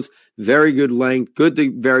skills, very good length,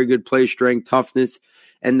 very good play strength, toughness,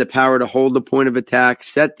 and the power to hold the point of attack,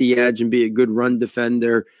 set the edge, and be a good run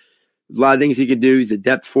defender. A lot of things he could do. He's a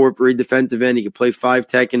depth 4-3 defensive end. He can play 5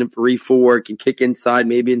 tech and a 3-4. Can kick inside,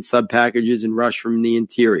 maybe in sub packages, and rush from the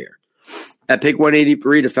interior. At pick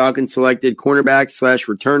 183, the Falcons selected cornerback /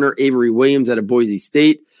 returner Avery Williams out of Boise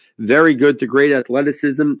State. Very good to great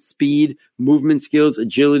athleticism, speed, movement skills,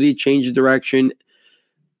 agility, change of direction,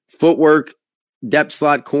 footwork, depth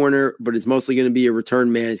slot corner, but is mostly going to be a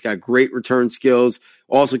return man. He's got great return skills.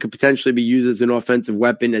 Also could potentially be used as an offensive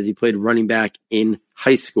weapon as he played running back in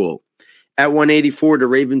high school. At 184, the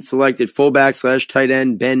Ravens selected fullback / tight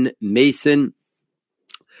end Ben Mason.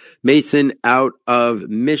 Mason out of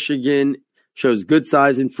Michigan shows good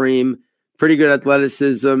size and frame, pretty good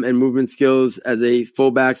athleticism and movement skills as a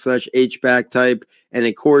fullback / H-back type, and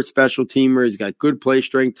a core special teamer. He's got good play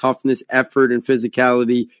strength, toughness, effort, and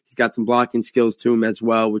physicality. He's got some blocking skills to him as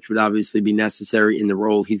well, which would obviously be necessary in the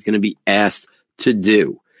role he's going to be asked to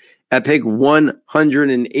do. At pick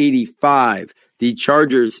 185, the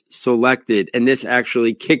Chargers selected, and this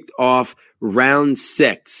actually kicked off round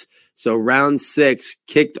 6. So round 6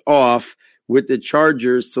 kicked off with the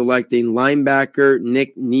Chargers selecting linebacker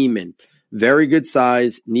Nick Niemann. Very good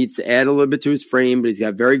size, needs to add a little bit to his frame, but he's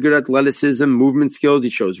got very good athleticism, movement skills. He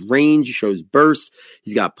shows range, he shows burst.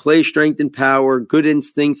 He's got play strength and power, good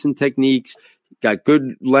instincts and techniques, got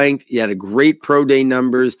good length. He had a great pro day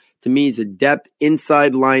numbers. To me, he's a depth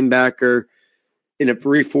inside linebacker in a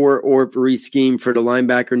 3-4 or 3 scheme for the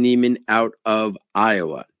linebacker Niemann out of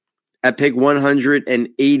Iowa. At pick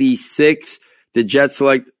 186, the Jets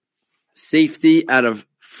select safety out of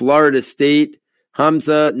Florida State,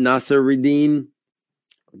 Hamza Nasirudeen.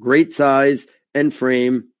 Great size and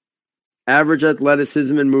frame, average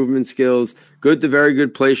athleticism and movement skills, good to very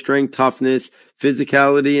good play strength, toughness,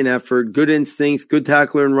 physicality and effort, good instincts, good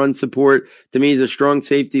tackler and run support. To me, he's a strong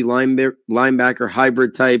safety linebacker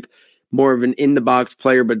hybrid type, more of an in-the-box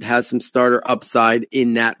player, but has some starter upside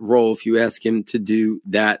in that role if you ask him to do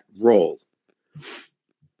that role.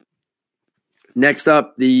 Next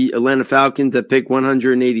up, the Atlanta Falcons at pick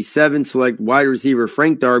 187 select wide receiver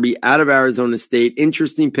Frank Darby out of Arizona State.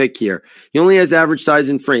 Interesting pick here. He only has average size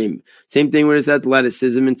and frame. Same thing with his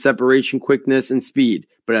athleticism and separation, quickness, and speed.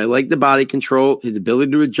 But I like the body control, his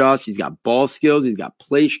ability to adjust. He's got ball skills. He's got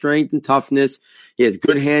play strength and toughness. He has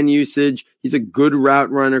good hand usage. He's a good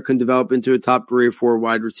route runner, can develop into a top 3 or 4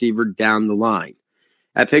 wide receiver down the line.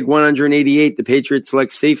 At pick 188, the Patriots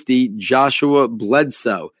select safety Joshua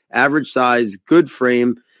Bledsoe. Average size, good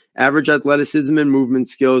frame, average athleticism and movement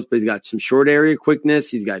skills, but he's got some short area quickness.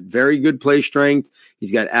 He's got very good play strength.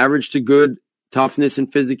 He's got average to good toughness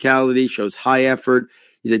and physicality, shows high effort.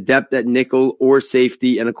 He's adept at nickel or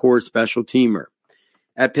safety and a core special teamer.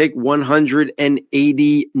 At pick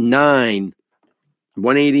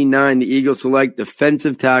 189, the Eagles select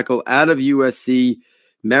defensive tackle out of USC,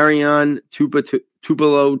 Marion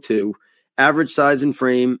Tupelo. Average size and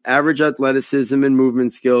frame, average athleticism and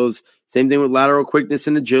movement skills. Same thing with lateral quickness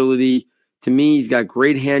and agility. To me, he's got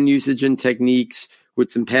great hand usage and techniques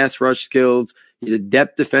with some pass rush skills. He's a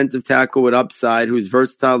depth defensive tackle with upside who's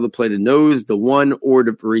versatile to play the nose, the 1, or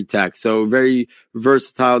the 3 tech. So very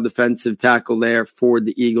versatile defensive tackle there for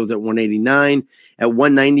the Eagles at 189. At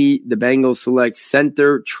 190, the Bengals select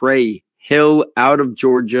center Trey Hill out of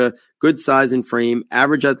Georgia. Good size and frame,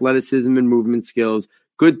 average athleticism and movement skills,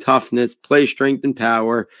 good toughness, play strength and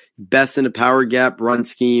power, best in a power gap run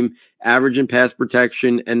scheme, average in pass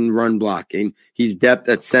protection and run blocking. He's depth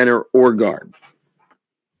at center or guard.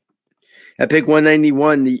 At pick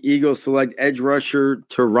 191, the Eagles select edge rusher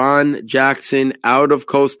Teron Jackson out of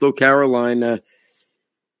Coastal Carolina.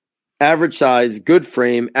 Average size, good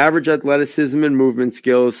frame, average athleticism and movement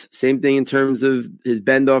skills. Same thing in terms of his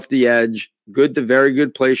bend off the edge. Good to very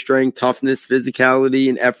good play strength, toughness, physicality,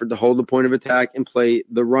 and effort to hold the point of attack and play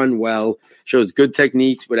the run well. Shows good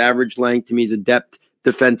techniques with average length. To me, he's a depth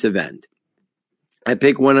defensive end. At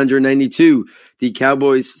pick 192, the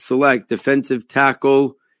Cowboys select defensive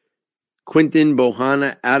tackle Quinton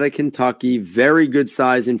Bohanna out of Kentucky. Very good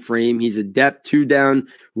size and frame. He's a depth 2-down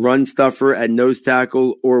run stuffer at nose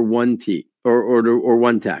tackle or one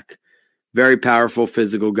tech. Very powerful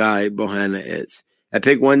physical guy Bohanna is. At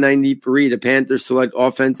pick 193, the Panthers select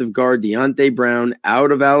offensive guard Deonte Brown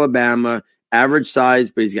out of Alabama. Average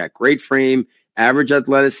size, but he's got great frame, average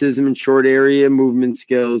athleticism and short area movement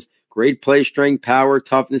skills, great play strength, power,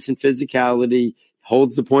 toughness, and physicality.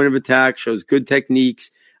 Holds the point of attack, shows good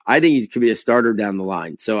techniques. I think he could be a starter down the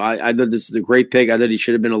line. So I thought this was a great pick. I thought he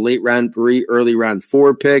should have been a late round 3, early round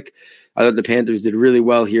 4 pick. I thought the Panthers did really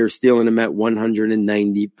well here, stealing him at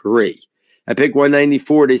 193. At pick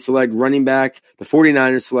 194, they select running back. The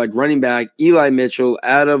 49ers select running back Eli Mitchell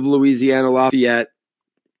out of Louisiana Lafayette.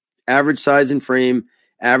 Average size and frame,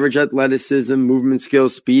 average athleticism, movement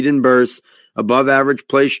skills, speed and burst, above average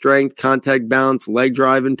play strength, contact balance, leg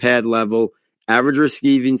drive, and pad level. Average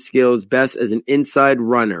receiving skills, best as an inside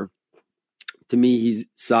runner. To me, he's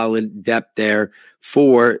solid depth there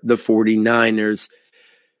for the 49ers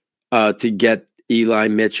to get Eli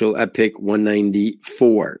Mitchell at pick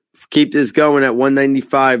 194. Keep this going at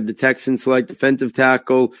 195. The Texans select defensive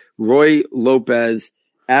tackle Roy Lopez.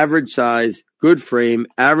 Average size, good frame,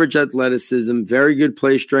 average athleticism, very good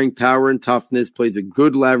play strength, power, and toughness. Plays a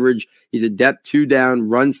good leverage. He's a depth 2-down,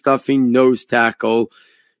 run-stuffing nose tackle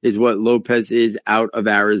is what Lopez is out of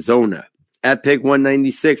Arizona. At pick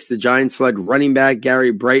 196, the Giants select running back Gary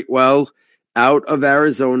Brightwell out of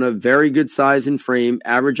Arizona. Very good size and frame,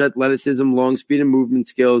 average athleticism, long speed and movement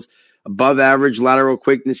skills, above average lateral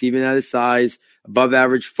quickness even at his size, above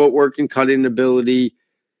average footwork and cutting ability.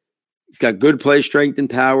 He's got good play strength and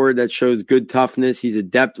power that shows good toughness. He's a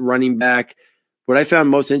depth running back. What I found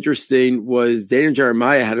most interesting was Daniel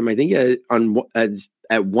Jeremiah had him, I think, at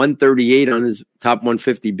 138 on his top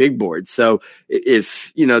 150 big board. So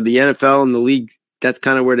if, the NFL and the league, that's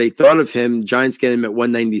kind of where they thought of him, Giants getting him at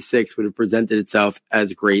 196 would have presented itself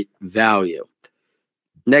as great value.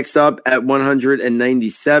 Next up at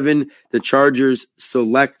 197, the Chargers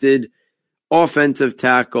selected offensive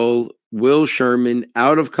tackle Will Sherman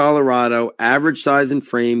out of Colorado. Average size and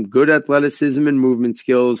frame, good athleticism and movement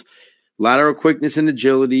skills, lateral quickness and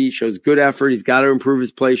agility, shows good effort. He's got to improve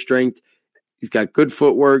his play strength. He's got good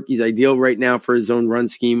footwork. He's ideal right now for his own run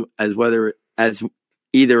scheme as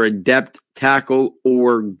either a depth tackle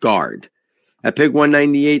or guard. At pick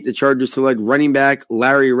 198, the Chargers select running back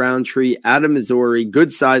Larry Roundtree out of Missouri.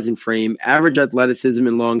 Good size and frame, average athleticism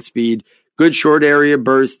and long speed, good short area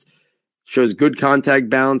burst, shows good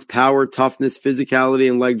contact balance, power, toughness, physicality,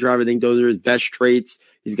 and leg drive. I think those are his best traits.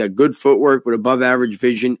 He's got good footwork with above average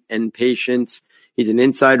vision and patience. He's an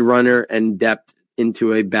inside runner and depth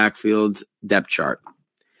into a backfield depth chart.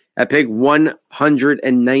 At pick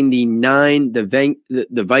 199,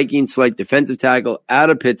 the Vikings select defensive tackle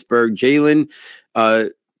out of Pittsburgh, Jalen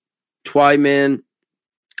Twyman.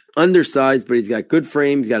 Undersized, but he's got good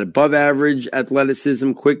frame. He's got above average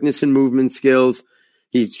athleticism, quickness, and movement skills.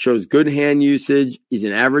 He shows good hand usage. He's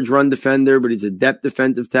an average run defender, but he's a depth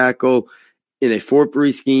defensive tackle in a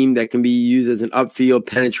 4-3 scheme that can be used as an upfield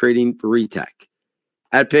penetrating 3-tech.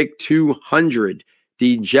 At pick 200,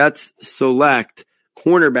 the Jets select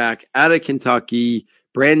cornerback out of Kentucky,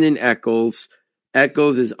 Brandon Eccles.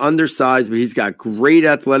 Eccles is undersized, but he's got great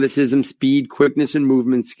athleticism, speed, quickness, and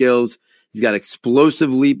movement skills. He's got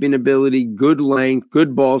explosive leaping ability, good length,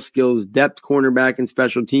 good ball skills, depth cornerback and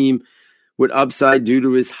special team with upside due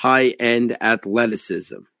to his high-end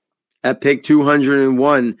athleticism. At pick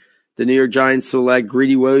 201, the New York Giants select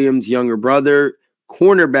Greedy Williams' younger brother,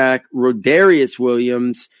 cornerback Rodarius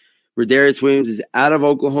Williams. Rodarius Williams is out of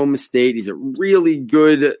Oklahoma State. He's a really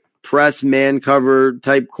good press man cover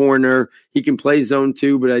type corner. He can play zone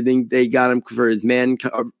 2, but I think they got him for his man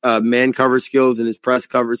cover skills and his press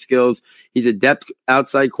cover skills. He's a depth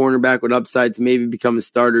outside cornerback with upside to maybe become a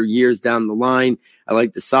starter years down the line. I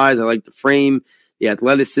like the size. I like the frame. The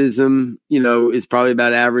athleticism, is probably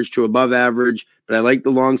about average to above average, but I like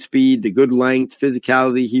the long speed, the good length,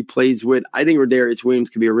 physicality he plays with. I think Rodarius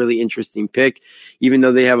Williams could be a really interesting pick. Even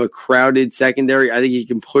though they have a crowded secondary, I think he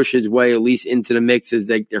can push his way at least into the mix as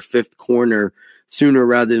like their 5th corner sooner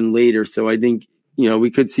rather than later. So I think,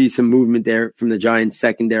 we could see some movement there from the Giants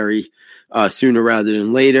secondary sooner rather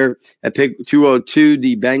than later. At pick 202,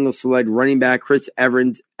 the Bengals select running back Chris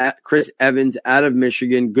Evans out of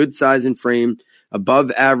Michigan. Good size and frame,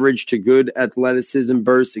 above average to good athleticism,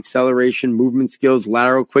 burst, acceleration, movement skills,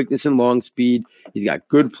 lateral quickness, and long speed. He's got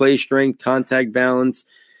good play strength, contact balance,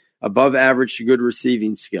 above average to good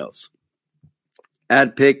receiving skills.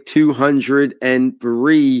 At pick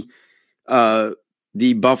 203,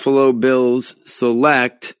 the Buffalo Bills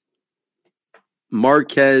select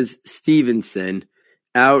Marquez Stevenson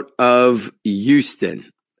out of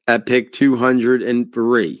Houston at pick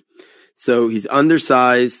 203. So he's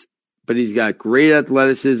undersized, but he's got great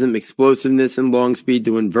athleticism, explosiveness, and long speed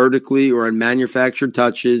doing vertically or on manufactured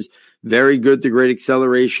touches. Very good to great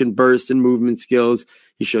acceleration, burst, and movement skills.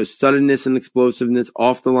 He shows suddenness and explosiveness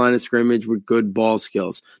off the line of scrimmage with good ball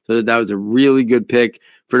skills. So that was a really good pick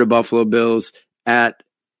for the Buffalo Bills at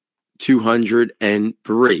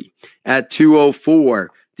 203. At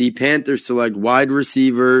 204, the Panthers select wide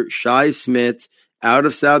receiver Shi Smith out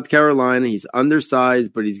of South Carolina. He's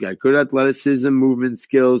undersized, but he's got good athleticism, movement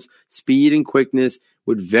skills, speed, and quickness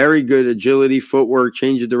with very good agility, footwork,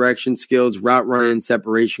 change of direction skills, route running,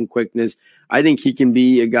 separation quickness. I think he can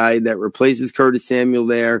be a guy that replaces Curtis Samuel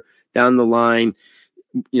there down the line,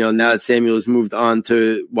 now that Samuel has moved on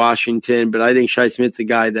to Washington. But I think Shi Smith's a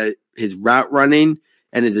guy that his route running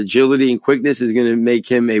and his agility and quickness is going to make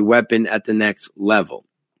him a weapon at the next level.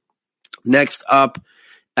 Next up,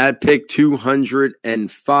 at pick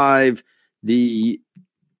 205, the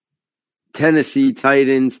Tennessee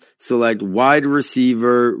Titans select wide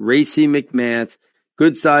receiver Racey McMath,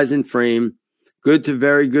 good size and frame, good to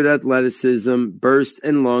very good athleticism, burst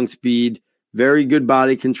and long speed, very good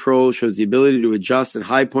body control, shows the ability to adjust and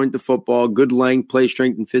high point the football, good length, play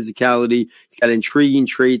strength, and physicality. He's got intriguing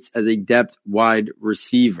traits as a depth wide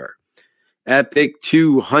receiver. At pick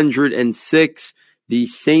 206, the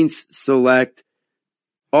Saints select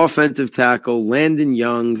offensive tackle Landon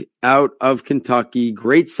Young out of Kentucky.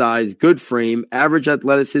 Great size, good frame, average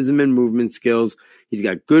athleticism and movement skills. He's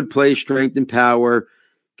got good play strength and power,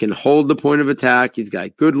 can hold the point of attack. He's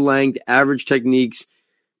got good length, average techniques.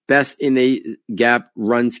 Best in a gap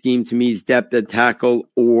run scheme to me is depth at tackle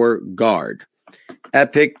or guard.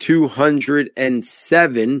 At pick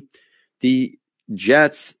 207, the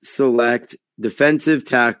Jets select defensive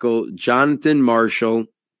tackle Jonathan Marshall.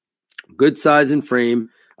 Good size and frame,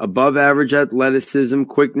 above average athleticism,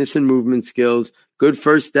 quickness and movement skills, good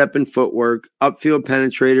first step and footwork, upfield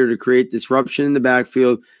penetrator to create disruption in the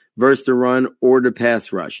backfield versus the run or the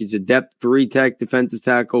pass rush. He's a depth 3-tech defensive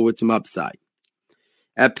tackle with some upside.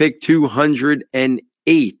 At pick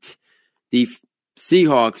 208, the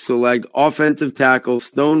Seahawks select offensive tackle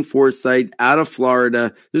Stone Forsythe out of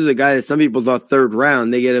Florida. This is a guy that some people thought third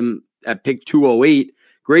round. They get him at pick 208.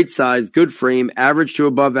 Great size, good frame, average to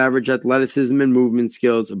above average athleticism and movement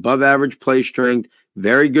skills, above average play strength,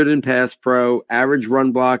 very good in pass pro, average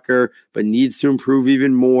run blocker, but needs to improve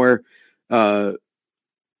even more.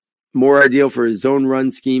 More ideal for his zone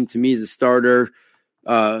run scheme. To me, he's a starter.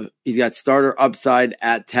 He's got starter upside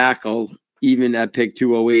at tackle, even at pick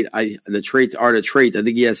 208. The traits are the traits. I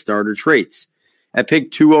think he has starter traits. At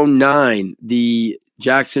pick 209, the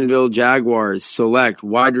Jacksonville Jaguars select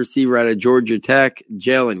wide receiver out of Georgia Tech,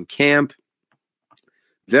 Jalen Camp.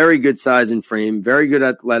 Very good size and frame, very good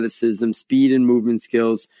athleticism, speed and movement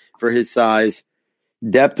skills for his size.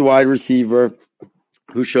 Depth wide receiver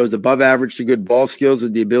who shows above average to good ball skills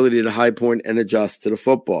with the ability to high point and adjust to the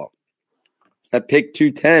football. At pick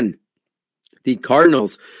 210, the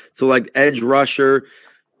Cardinals select edge rusher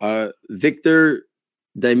Victor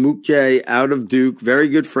Dimuke out of Duke. Very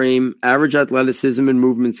good frame, average athleticism and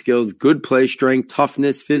movement skills, good play strength,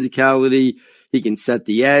 toughness, physicality. He can set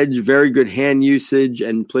the edge, very good hand usage,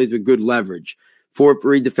 and plays with good leverage.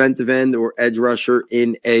 4-3 defensive end or edge rusher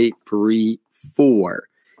in a 3-4.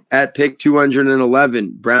 At pick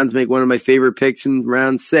 211, Browns make one of my favorite picks in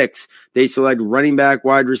round 6. They select running back,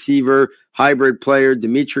 wide receiver, hybrid player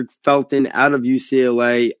Demetric Felton out of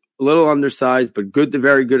UCLA. A little undersized, but good to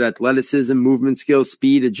very good athleticism, movement skills,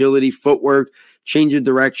 speed, agility, footwork, change of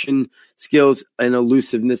direction skills, and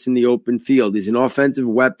elusiveness in the open field. He's an offensive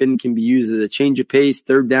weapon, can be used as a change of pace,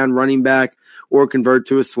 third down running back, or convert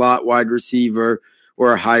to a slot wide receiver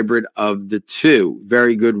or a hybrid of the two.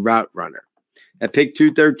 Very good route runner. At pick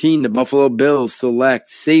 213, the Buffalo Bills select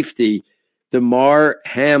safety Damar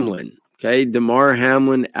Hamlin. Okay, Damar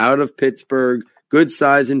Hamlin out of Pittsburgh. Good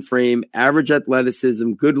size and frame, average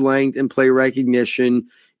athleticism, good length and play recognition,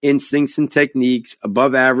 instincts and techniques,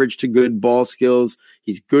 above average to good ball skills.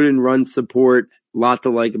 He's good in run support. Lot to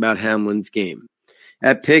like about Hamlin's game.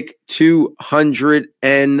 At pick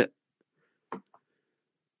 213,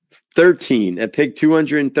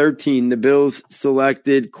 the Bills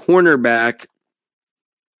selected cornerback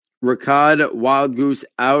Rashad Wild Goose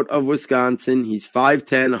out of Wisconsin. He's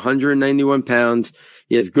 5'10", 191 pounds.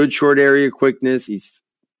 He has good short area quickness. He's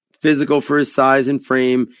physical for his size and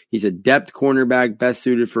frame. He's a depth cornerback best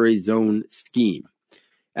suited for a zone scheme.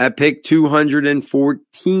 At pick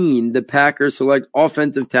 214, the Packers select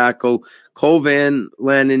offensive tackle Cole Van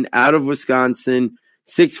Lanen out of Wisconsin,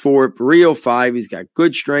 6'4", 305. He's got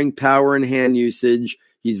good strength, power, and hand usage.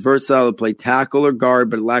 He's versatile to play tackle or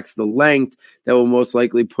guard, but lacks the length that will most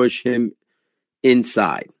likely push him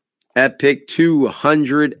inside. At pick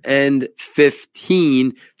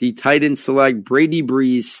 215, the Titans select Brady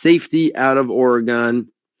Breeze, safety out of Oregon.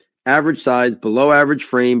 Average size, below average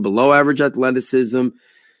frame, below average athleticism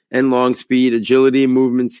and long speed, agility and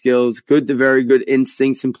movement skills, good to very good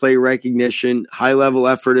instincts and play recognition, high level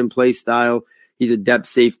effort and play style. He's a depth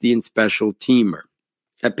safety and special teamer.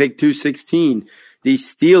 At pick 216, the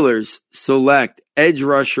Steelers select edge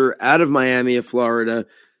rusher out of Miami of Florida,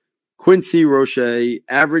 Quincy Roche,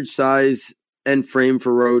 average size and frame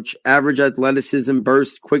for Roach, average athleticism,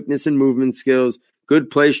 burst, quickness, and movement skills, good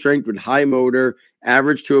play strength with high motor,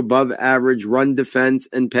 average to above average run defense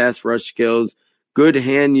and pass rush skills, good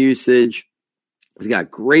hand usage. He's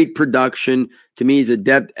got great production. To me, he's a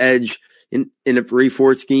depth edge in a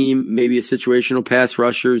 3-4 scheme, maybe a situational pass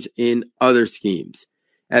rushers in other schemes.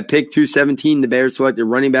 At pick 217, the Bears selected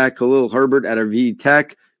running back Khalil Herbert out of VT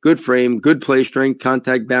Tech. Good frame, good play strength,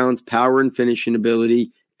 contact balance, power, and finishing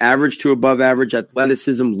ability. Average to above average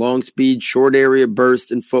athleticism, long speed, short area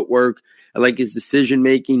burst, and footwork. I like his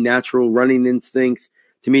decision-making, natural running instincts.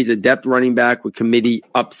 To me, he's a depth running back with committee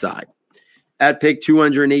upside. At pick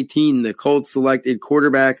 218, the Colts selected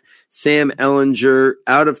quarterback Sam Ehlinger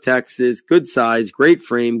out of Texas. Good size, great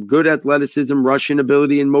frame, good athleticism, rushing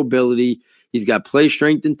ability, and mobility. He's got play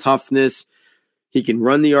strength and toughness. He can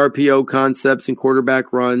run the RPO concepts and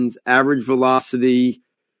quarterback runs, average velocity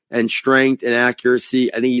and strength and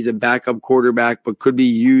accuracy. I think he's a backup quarterback, but could be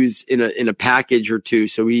used in a package or two.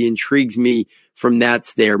 So he intrigues me from that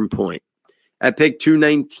standpoint. At pick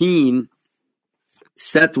 219,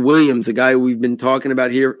 Seth Williams, a guy we've been talking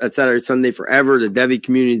about here at Saturday Sunday forever. The Devy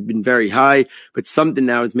community has been very high, but something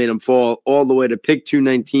now has made him fall all the way to pick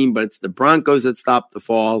 219, but it's the Broncos that stopped the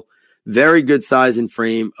fall. Very good size and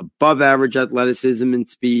frame, above average athleticism and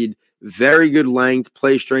speed, very good length,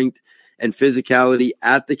 play strength, and physicality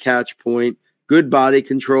at the catch point, good body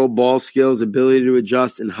control, ball skills, ability to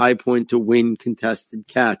adjust, and high point to win contested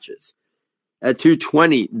catches. At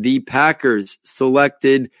 220, the Packers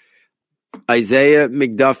selected Isaiah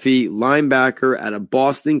McDuffie, linebacker out of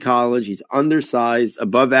Boston College. He's undersized,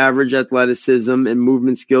 above average athleticism and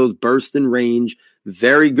movement skills, burst and range.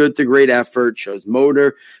 Very good to great effort, shows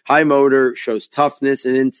motor, high motor, shows toughness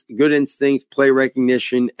and good instincts, play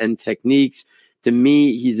recognition, and techniques. To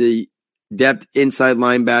me, he's a depth inside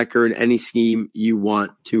linebacker in any scheme you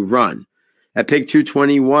want to run. At pick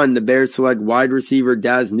 221, the Bears select wide receiver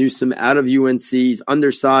Daz Newsome out of UNC. He's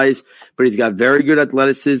undersized, but he's got very good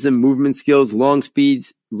athleticism, movement skills, long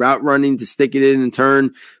speeds, route running to stick it in and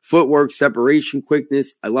turn, footwork, separation,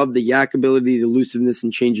 quickness. I love the yak ability, elusiveness,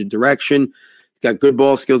 and change of direction. Got good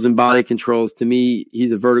ball skills and body controls. To me,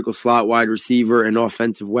 he's a vertical slot wide receiver, an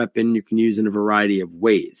offensive weapon you can use in a variety of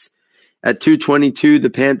ways. At 222, the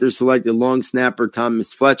Panthers selected long snapper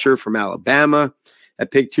Thomas Fletcher from Alabama. At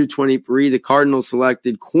pick 223, the Cardinals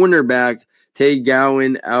selected cornerback Tay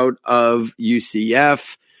Gowan out of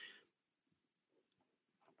UCF.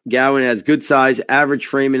 Gowan has good size, average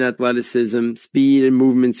frame and athleticism, speed and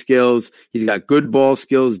movement skills. He's got good ball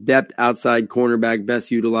skills, depth outside cornerback, best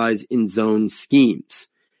utilized in zone schemes.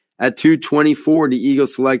 At 224, the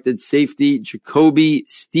Eagles selected safety Jacoby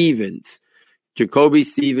Stevens. Jacoby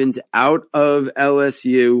Stevens out of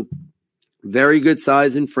LSU. Very good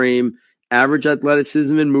size and frame, average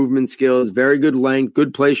athleticism and movement skills, very good length,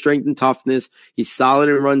 good play strength and toughness. He's solid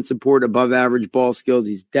in run support, above average ball skills.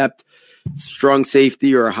 He's depth, strong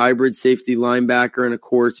safety or a hybrid safety linebacker, and a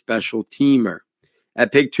core special teamer.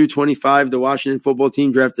 At pick 225, the Washington football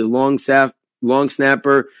team drafted long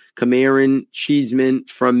snapper Cameron Cheeseman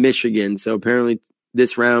from Michigan. So apparently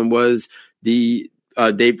this round was the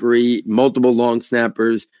Daybury, multiple long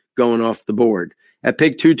snappers going off the board. At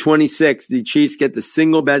pick 226, the Chiefs get the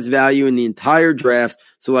single best value in the entire draft,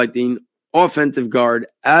 selecting offensive guard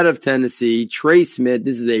out of Tennessee, Trey Smith.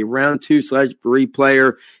 This is a round 2/3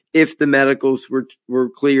 player. If the medicals were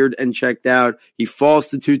cleared and checked out, he falls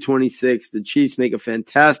to 226. The Chiefs make a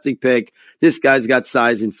fantastic pick. This guy's got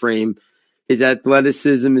size and frame. His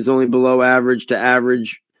athleticism is only below average to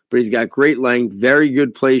average, but he's got great length, very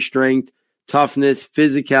good play strength, toughness,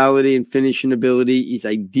 physicality, and finishing ability. He's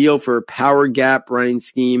ideal for a power gap running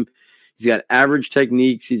scheme. He's got average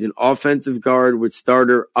techniques. He's an offensive guard with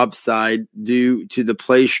starter upside due to the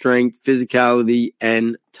play strength, physicality,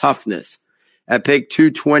 and toughness. At pick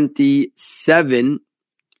 227,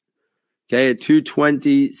 at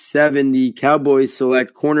 227, the Cowboys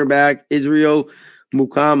select cornerback Israel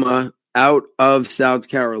Mukama out of South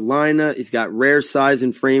Carolina. He's got rare size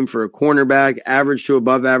and frame for a cornerback, average to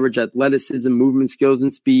above average athleticism, movement skills,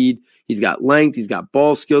 and speed. He's got length. He's got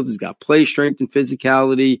ball skills. He's got play strength and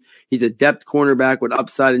physicality. He's a depth cornerback with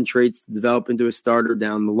upside and traits to develop into a starter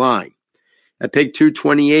down the line. At pick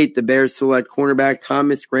 228, the Bears select cornerback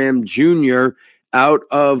Thomas Graham Jr. out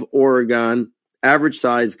of Oregon. Average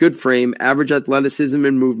size, good frame, average athleticism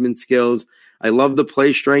and movement skills. I love the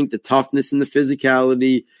play strength, the toughness, and the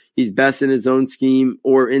physicality. He's best in his own scheme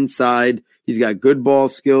or inside. He's got good ball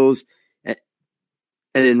skills, and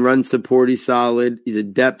in run support, he's solid. He's a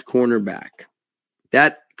depth cornerback.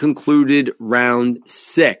 That concluded round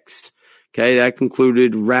 6. That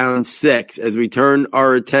concluded round 6. As we turn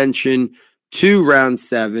our attention to round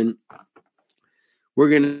 7, we're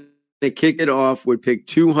going to kick it off with pick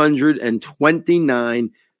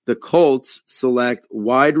 229. The Colts select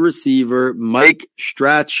wide receiver Mike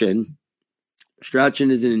Strachan. Strachan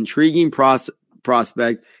is an intriguing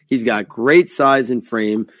prospect. He's got great size and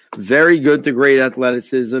frame, very good to great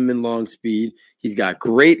athleticism and long speed. He's got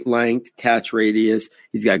great length, catch radius.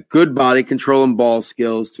 He's got good body control and ball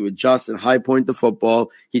skills to adjust and high point the football.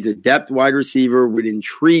 He's a depth wide receiver with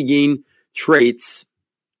intriguing traits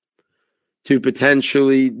to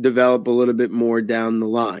potentially develop a little bit more down the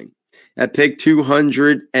line. At pick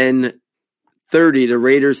 230, the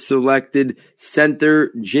Raiders selected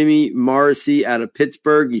center Jimmy Morrissey out of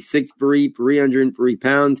Pittsburgh. He's 6'3", 303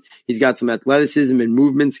 pounds. He's got some athleticism and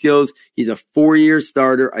movement skills. He's a 4-year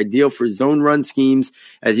starter, ideal for zone run schemes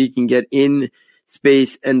as he can get in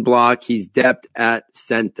space and block. He's depth at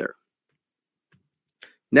center.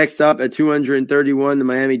 Next up, at 231, the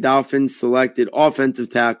Miami Dolphins selected offensive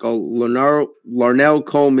tackle Larnell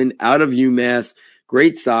Coleman out of UMass.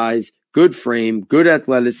 Great size, good frame, good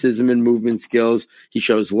athleticism and movement skills. He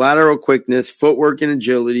shows lateral quickness, footwork and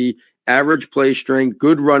agility, average play strength,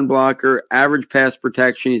 good run blocker, average pass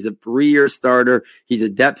protection. He's a 3-year starter. He's a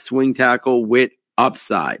depth swing tackle with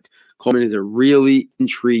upside. Coleman is a really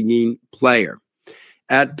intriguing player.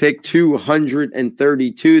 At pick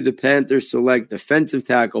 232, the Panthers select defensive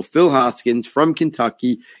tackle Phil Hoskins from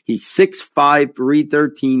Kentucky. He's 6'5",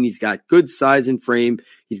 313. He's got good size and frame.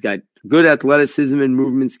 He's got good athleticism and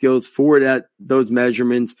movement skills for those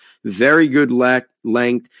measurements. Very good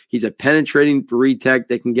length. He's a penetrating 3-tech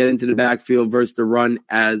that can get into the backfield versus the run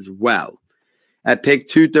as well. At pick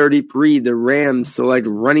 233, the Rams select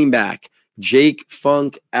running back Jake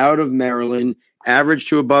Funk out of Maryland. Average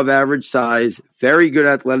to above average size, very good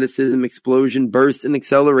athleticism, explosion, burst, and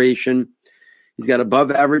acceleration. He's got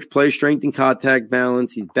above average play strength and contact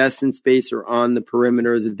balance. He's best in space or on the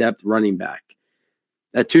perimeter as a depth running back.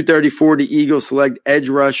 At 234, the Eagles select edge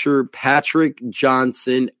rusher Patrick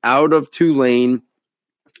Johnson out of Tulane.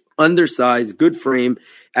 Undersized, good frame,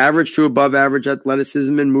 average to above average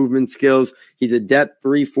athleticism and movement skills. He's a depth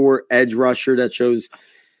 3-4 edge rusher that shows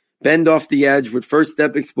bend off the edge with first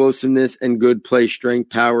step explosiveness and good play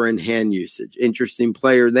strength, power, and hand usage. Interesting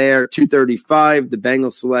player there. 235, the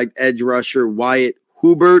Bengals select edge rusher Wyatt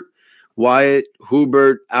Hubert. Wyatt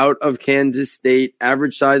Hubert out of Kansas State.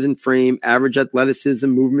 Average size and frame, average athleticism,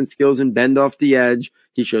 movement skills, and bend off the edge.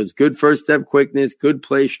 He shows good first step quickness, good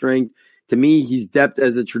play strength. To me, he's depth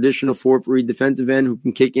as a traditional 4-3 defensive end who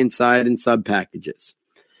can kick inside and sub packages.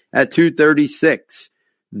 At 236,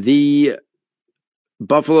 the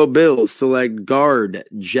Buffalo Bills select guard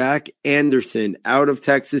Jack Anderson out of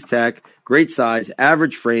Texas Tech. Great size,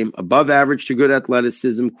 average frame, above average to good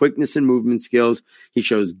athleticism, quickness and movement skills. He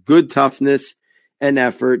shows good toughness and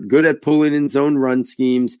effort, good at pulling in zone run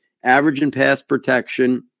schemes, average in pass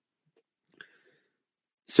protection.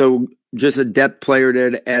 So just a depth player there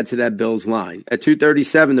to add to that Bills line. At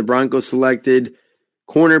 237, the Broncos selected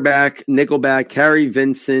cornerback, nickelback, Kerry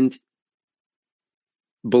Vincent.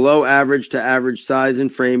 Below average to average size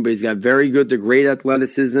and frame, but he's got very good to great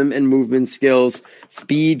athleticism and movement skills,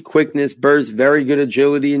 speed, quickness, burst, very good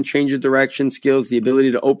agility and change of direction skills, the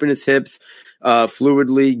ability to open his hips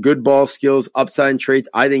fluidly, good ball skills, upside traits,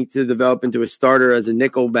 I think, to develop into a starter as a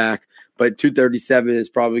nickel back, but 237 is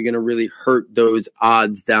probably going to really hurt those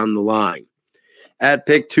odds down the line. At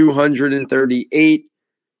pick 238,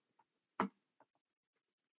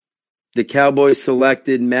 the Cowboys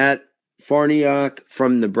selected Matt Farniok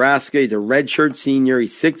from Nebraska. He's a redshirt senior.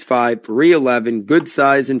 He's 6'5", 311, good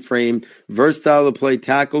size and frame, versatile to play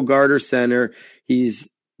tackle, guard, or center. He's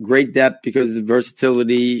great depth because of the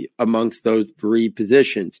versatility amongst those three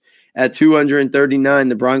positions. At 239,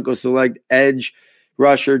 the Broncos select edge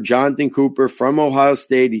rusher Jonathan Cooper from Ohio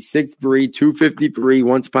State. He's 6'3", 253.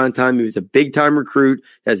 Once upon a time, he was a big-time recruit,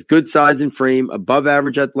 has good size and frame,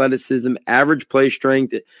 above-average athleticism, average play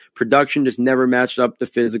strength. Production just never matched up the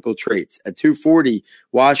physical traits. At 240,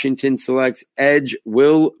 Washington selects edge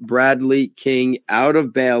Will Bradley King out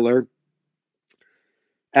of Baylor.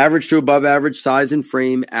 Average to above average size and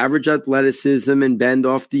frame, average athleticism and bend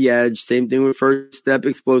off the edge. Same thing with first step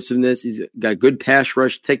explosiveness. He's got good pass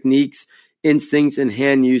rush techniques, instincts, and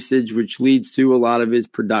hand usage, which leads to a lot of his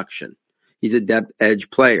production. He's a depth edge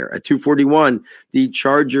player. At 241, the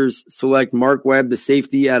Chargers select Mark Webb, the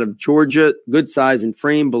safety out of Georgia. Good size and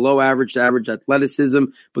frame, below average to average athleticism,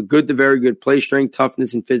 but good to very good play strength,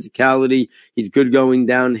 toughness, and physicality. He's good going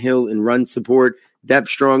downhill and run support. Depth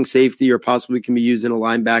strong safety, or possibly can be used in a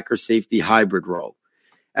linebacker safety hybrid role.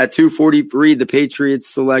 At 243, the Patriots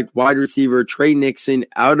select wide receiver Trey Nixon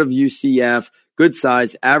out of UCF. Good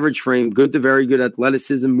size, average frame, good to very good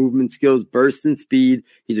athleticism, movement skills, burst and speed.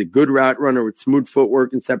 He's a good route runner with smooth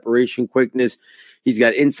footwork and separation quickness. He's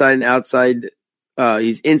got inside and outside.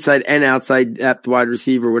 He's inside and outside depth wide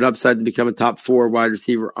receiver with upside to become a top 4 wide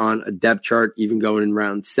receiver on a depth chart, even going in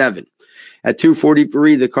round 7. At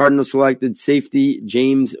 243, the Cardinals selected safety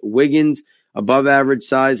James Wiggins, above average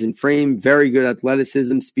size and frame, very good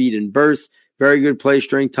athleticism, speed, and burst, very good play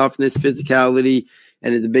strength, toughness, physicality,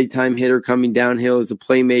 and is a big-time hitter coming downhill as a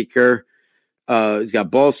playmaker. He's got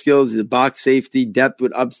ball skills, he's a box safety, depth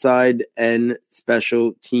with upside, and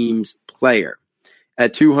special teams player.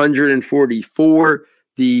 At 244,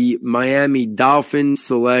 the Miami Dolphins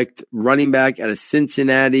select running back out of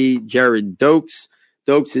Cincinnati, Jared Dokes.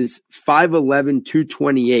 Dokes is 5'11",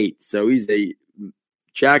 228, so he's a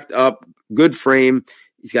jacked up, good frame.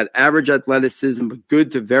 He's got average athleticism, but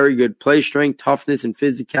good to very good play strength, toughness, and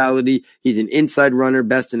physicality. He's an inside runner,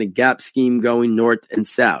 best in a gap scheme going north and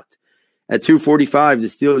south. At 245, the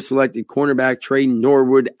Steelers selected cornerback Trey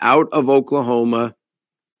Norwood out of Oklahoma.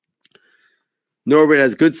 Norwood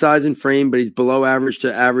has good size and frame, but he's below average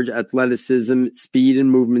to average athleticism, speed, and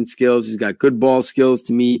movement skills. He's got good ball skills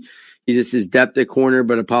to me. He just is depth at corner,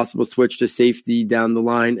 but a possible switch to safety down the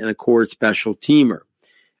line and a core special teamer.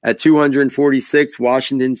 At 246,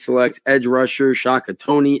 Washington selects edge rusher Shaka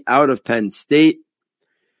Toney out of Penn State.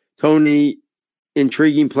 Toney,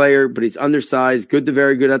 intriguing player, but he's undersized, good to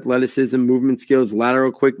very good athleticism, movement skills,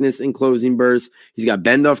 lateral quickness, and closing bursts. He's got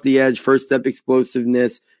bend off the edge, first step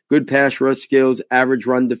explosiveness, good pass rush skills, average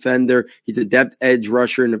run defender. He's a depth edge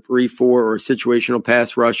rusher in a 3-4 or a situational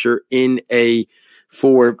pass rusher in a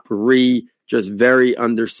 4-3, just very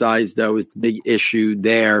undersized, though, is the big issue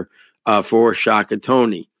there for Shaka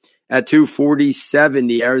Toney. At 247,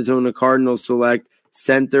 the Arizona Cardinals select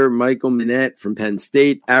center Michael Minette from Penn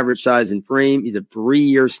State, average size and frame. He's a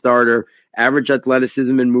 3-year starter, average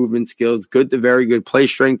athleticism and movement skills, good to very good play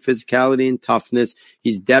strength, physicality, and toughness.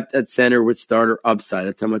 He's depth at center with starter upside.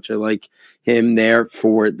 That's how much I like him there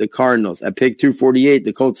for the Cardinals. At pick 248,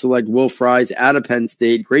 the Colts select Will Fries out of Penn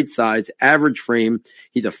State, great size, average frame.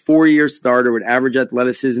 He's a 4-year starter with average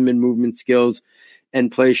athleticism and movement skills and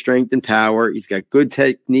play strength and power. He's got good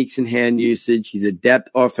techniques and hand usage. He's a depth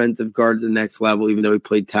offensive guard at the next level, even though he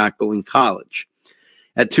played tackle in college.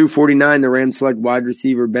 At 249, the Rams select wide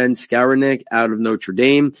receiver Ben Skowronek out of Notre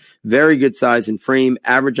Dame. Very good size and frame,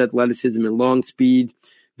 average athleticism and long speed,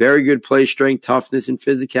 very good play strength, toughness, and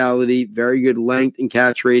physicality, very good length and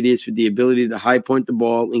catch radius with the ability to high point the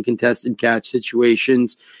ball in contested catch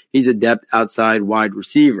situations. He's a depth outside wide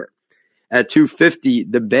receiver. At 250,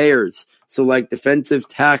 the Bears select defensive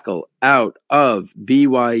tackle out of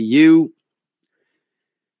BYU,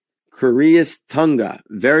 Khyiris Tonga.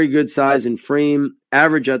 Very good size and frame,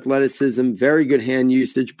 average athleticism, very good hand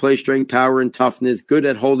usage, play strength, power, and toughness, good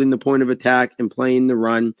at holding the point of attack and playing the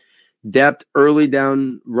run. Depth, early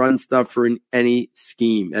down run stuff for any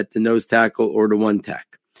scheme at the nose tackle or the one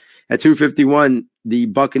tech. At 251, the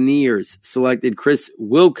Buccaneers selected Chris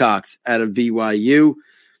Wilcox out of BYU.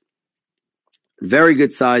 Very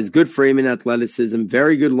good size, good frame and athleticism,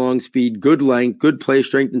 very good long speed, good length, good play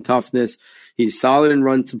strength and toughness. He's solid in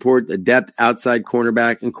run support, a depth outside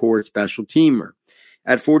cornerback and core special teamer.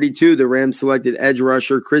 At 42, the Rams selected edge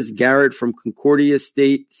rusher Chris Garrett from Concordia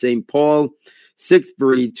State, St. Paul,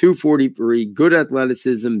 6'3", 243, good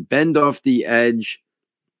athleticism, bend off the edge,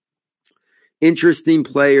 interesting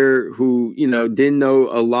player who, didn't know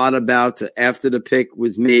a lot about after the pick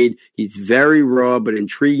was made. He's very raw, but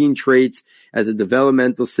intriguing traits as a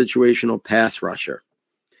developmental situational pass rusher.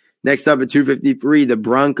 Next up at 253, the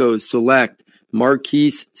Broncos select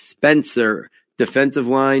Marquise Spencer, defensive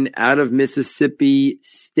line out of Mississippi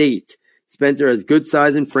State. Spencer has good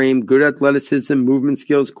size and frame, good athleticism, movement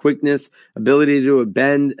skills, quickness, ability to do a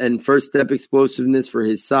bend, and first step explosiveness for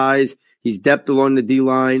his size. He's depth along the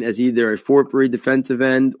D-line as either a 4-3 defensive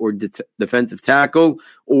end or defensive tackle,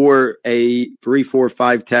 or a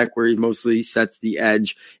 3-4-5 tech where he mostly sets the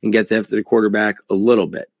edge and gets after the quarterback a little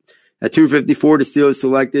bit. At 254, the Steelers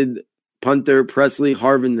selected punter Presley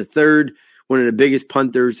Harvin III, one of the biggest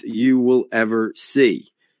punters you will ever see.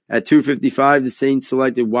 At 255, the Saints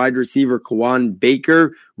selected wide receiver Kawan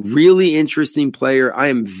Baker. Really interesting player. I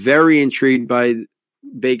am very intrigued by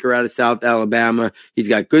Baker out of South Alabama. He's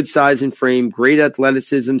got good size and frame, great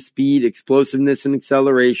athleticism, speed, explosiveness, and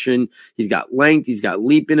acceleration. He's got length. He's got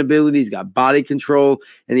leaping ability. He's got body control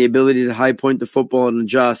and the ability to high point the football and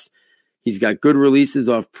adjust. He's got good releases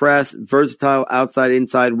off press, versatile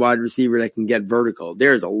outside-inside wide receiver that can get vertical.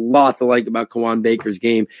 There's a lot to like about Kawan Baker's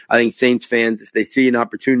game. I think Saints fans, if they see an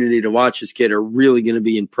opportunity to watch this kid, are really going to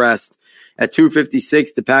be impressed. At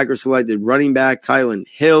 256, the Packers selected running back Kylan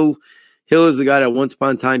Hill. Hill is the guy that once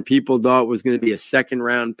upon a time people thought was going to be a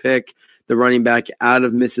second-round pick, the running back out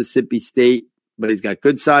of Mississippi State. But he's got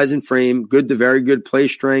good size and frame, good to very good play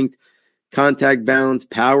strength, contact balance,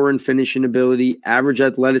 power and finishing ability, average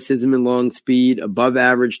athleticism and long speed, above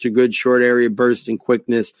average to good short area burst and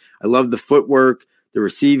quickness. I love the footwork, the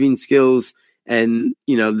receiving skills, and,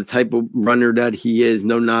 the type of runner that he is.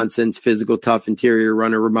 No nonsense, physical, tough interior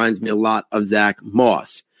runner. Reminds me a lot of Zach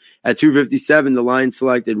Moss. At 257, the Lions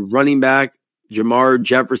selected running back Jamar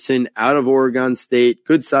Jefferson out of Oregon State.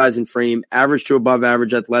 Good size and frame, average to above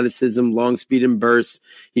average athleticism, long speed and burst.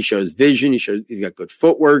 He shows vision. He's got good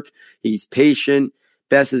footwork. He's patient.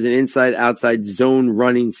 Best is an inside-outside zone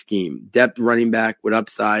running scheme. Depth running back with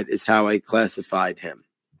upside is how I classified him.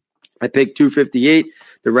 I picked 258.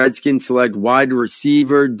 The Redskins select wide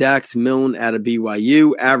receiver Dax Milne out of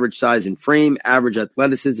BYU. Average size and frame, average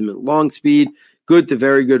athleticism and long speed. Good to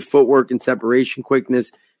very good footwork and separation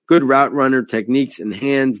quickness. Good route runner, techniques and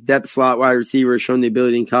hands. Depth slot wide receiver has shown the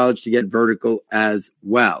ability in college to get vertical as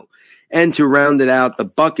well. And to round it out, the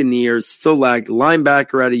Buccaneers select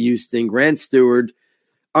linebacker out of Houston, Grant Stewart,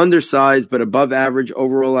 undersized but above average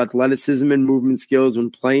overall athleticism and movement skills when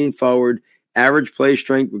playing forward, average play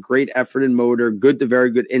strength with great effort and motor, good to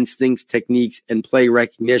very good instincts, techniques, and play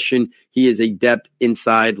recognition. He is a depth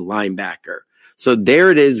inside linebacker. So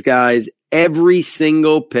there it is, guys. Every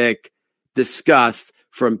single pick discussed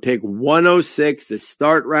from pick 106 to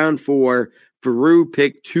start round 4 through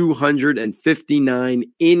pick 259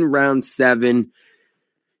 in round 7.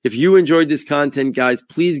 If you enjoyed this content, guys,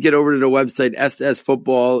 please get over to the website. SS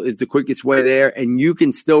Football is the quickest way there, and you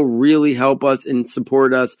can still really help us and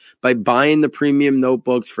support us by buying the premium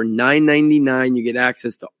notebooks for $9.99. You get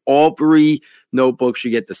access to all 3 notebooks.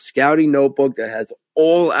 You get the scouting notebook that has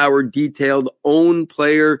all our detailed own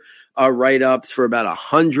player write-ups for about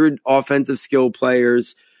 100 offensive skill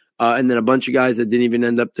players, and then a bunch of guys that didn't even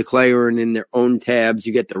end up declaring in their own tabs.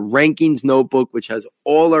 You get the rankings notebook, which has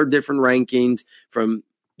all our different rankings from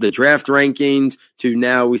the draft rankings to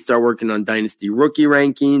now we start working on dynasty rookie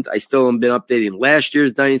rankings. I still haven't been updating last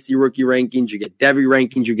year's dynasty rookie rankings. You get Devy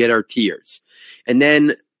rankings, you get our tiers. And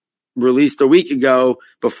then released a week ago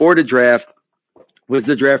before the draft was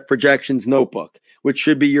the draft projections notebook, which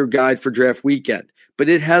should be your guide for draft weekend. But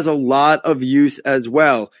it has a lot of use as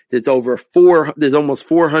well. There's almost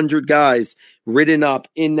 400 guys written up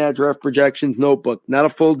in that draft projections notebook. Not a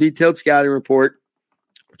full detailed scouting report,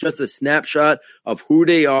 just a snapshot of who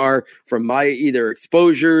they are from my either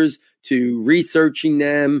exposures to researching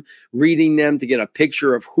them, reading them to get a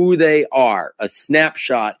picture of who they are, a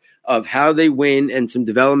snapshot of how they win and some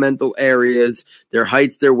developmental areas, their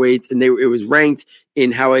heights, their weights, and it was ranked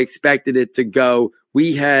in how I expected it to go.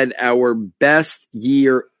 We had our best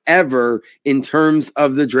year ever in terms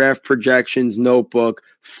of the draft projections notebook,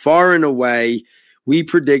 far and away. We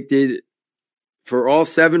predicted for all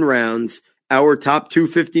 7 rounds, our top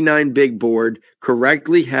 259 big board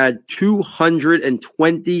correctly had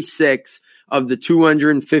 226 of the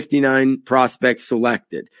 259 prospects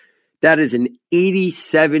selected. That is an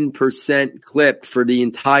 87% clip for the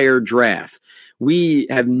entire draft. We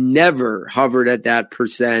have never hovered at that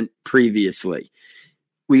percent previously.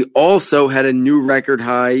 We also had a new record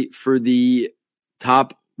high for the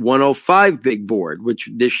top 105 big board, which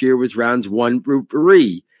this year was rounds 1 through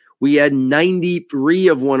 3. We had 93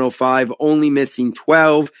 of 105, only missing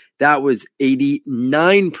 12. That was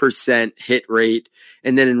 89% hit rate.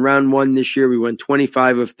 And then in round 1 this year, we went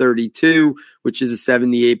 25 of 32, which is a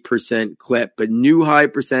 78% clip. But new high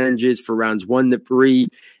percentages for rounds 1 to 3,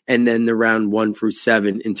 and then the round 1 through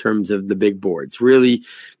 7 in terms of the big boards. Really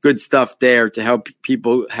good stuff there to help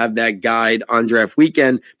people have that guide on draft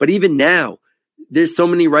weekend. But even now, there's so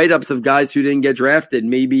many write-ups of guys who didn't get drafted.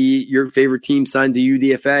 Maybe your favorite team signs a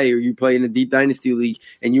UDFA, or you play in a deep dynasty league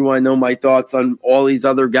and you want to know my thoughts on all these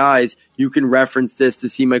other guys. You can reference this to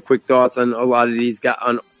see my quick thoughts on a lot of these guys,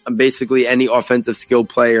 on basically any offensive skill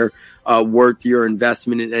player worth your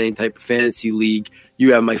investment in any type of fantasy league.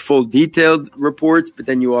 You have my full detailed reports, but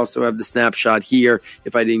then you also have the snapshot here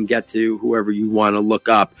if I didn't get to whoever you want to look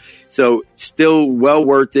up. So still well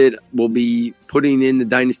worth it. We'll be putting in the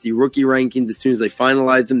Dynasty rookie rankings as soon as I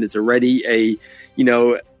finalize them. It's already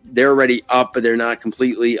they're already up, but they're not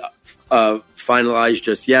completely finalized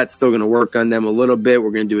just yet. Still going to work on them a little bit. We're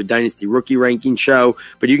going to do a Dynasty rookie ranking show,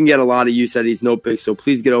 but you can get a lot of use out of these notebooks. So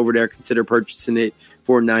please get over there. Consider purchasing it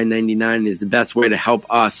for $9.99 is the best way to help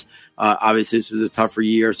us. Obviously, this was a tougher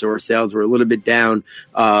year, so our sales were a little bit down.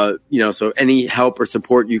 So any help or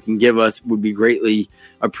support you can give us would be greatly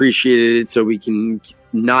appreciated, so we can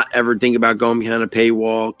not ever think about going behind a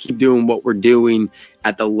paywall, keep doing what we're doing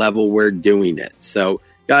at the level we're doing it. So,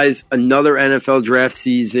 guys, another NFL draft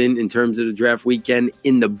season in terms of the draft weekend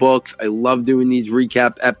in the books. I love doing these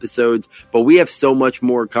recap episodes, but we have so much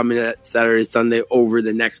more coming at Saturday, Sunday over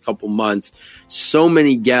the next couple months. So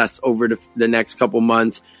many guests over the next couple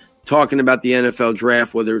months talking about the NFL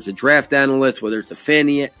draft, whether it's a draft analyst, whether it's a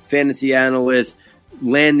fantasy analyst,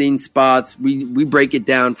 landing spots. We break it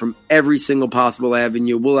down from every single possible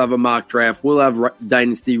avenue. We'll have a mock draft. We'll have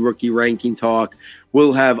Dynasty rookie ranking talk.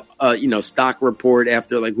 We'll have stock report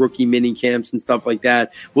after like rookie mini camps and stuff like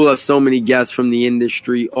that. We'll have so many guests from the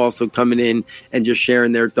industry also coming in and just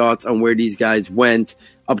sharing their thoughts on where these guys went,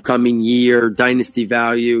 upcoming year, dynasty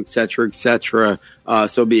value, et cetera, et cetera. So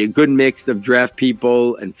it'll be a good mix of draft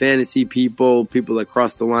people and fantasy people that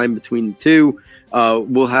cross the line between the two.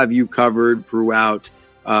 We'll have you covered throughout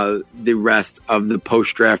the rest of the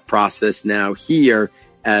post-draft process now here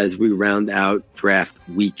as we round out draft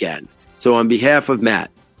weekend. So on behalf of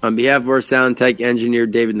Matt, on behalf of our sound tech engineer,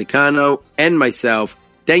 David Nicano, and myself,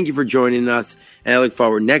 thank you for joining us. And I look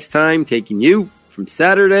forward next time taking you from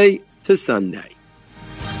Saturday to Sunday.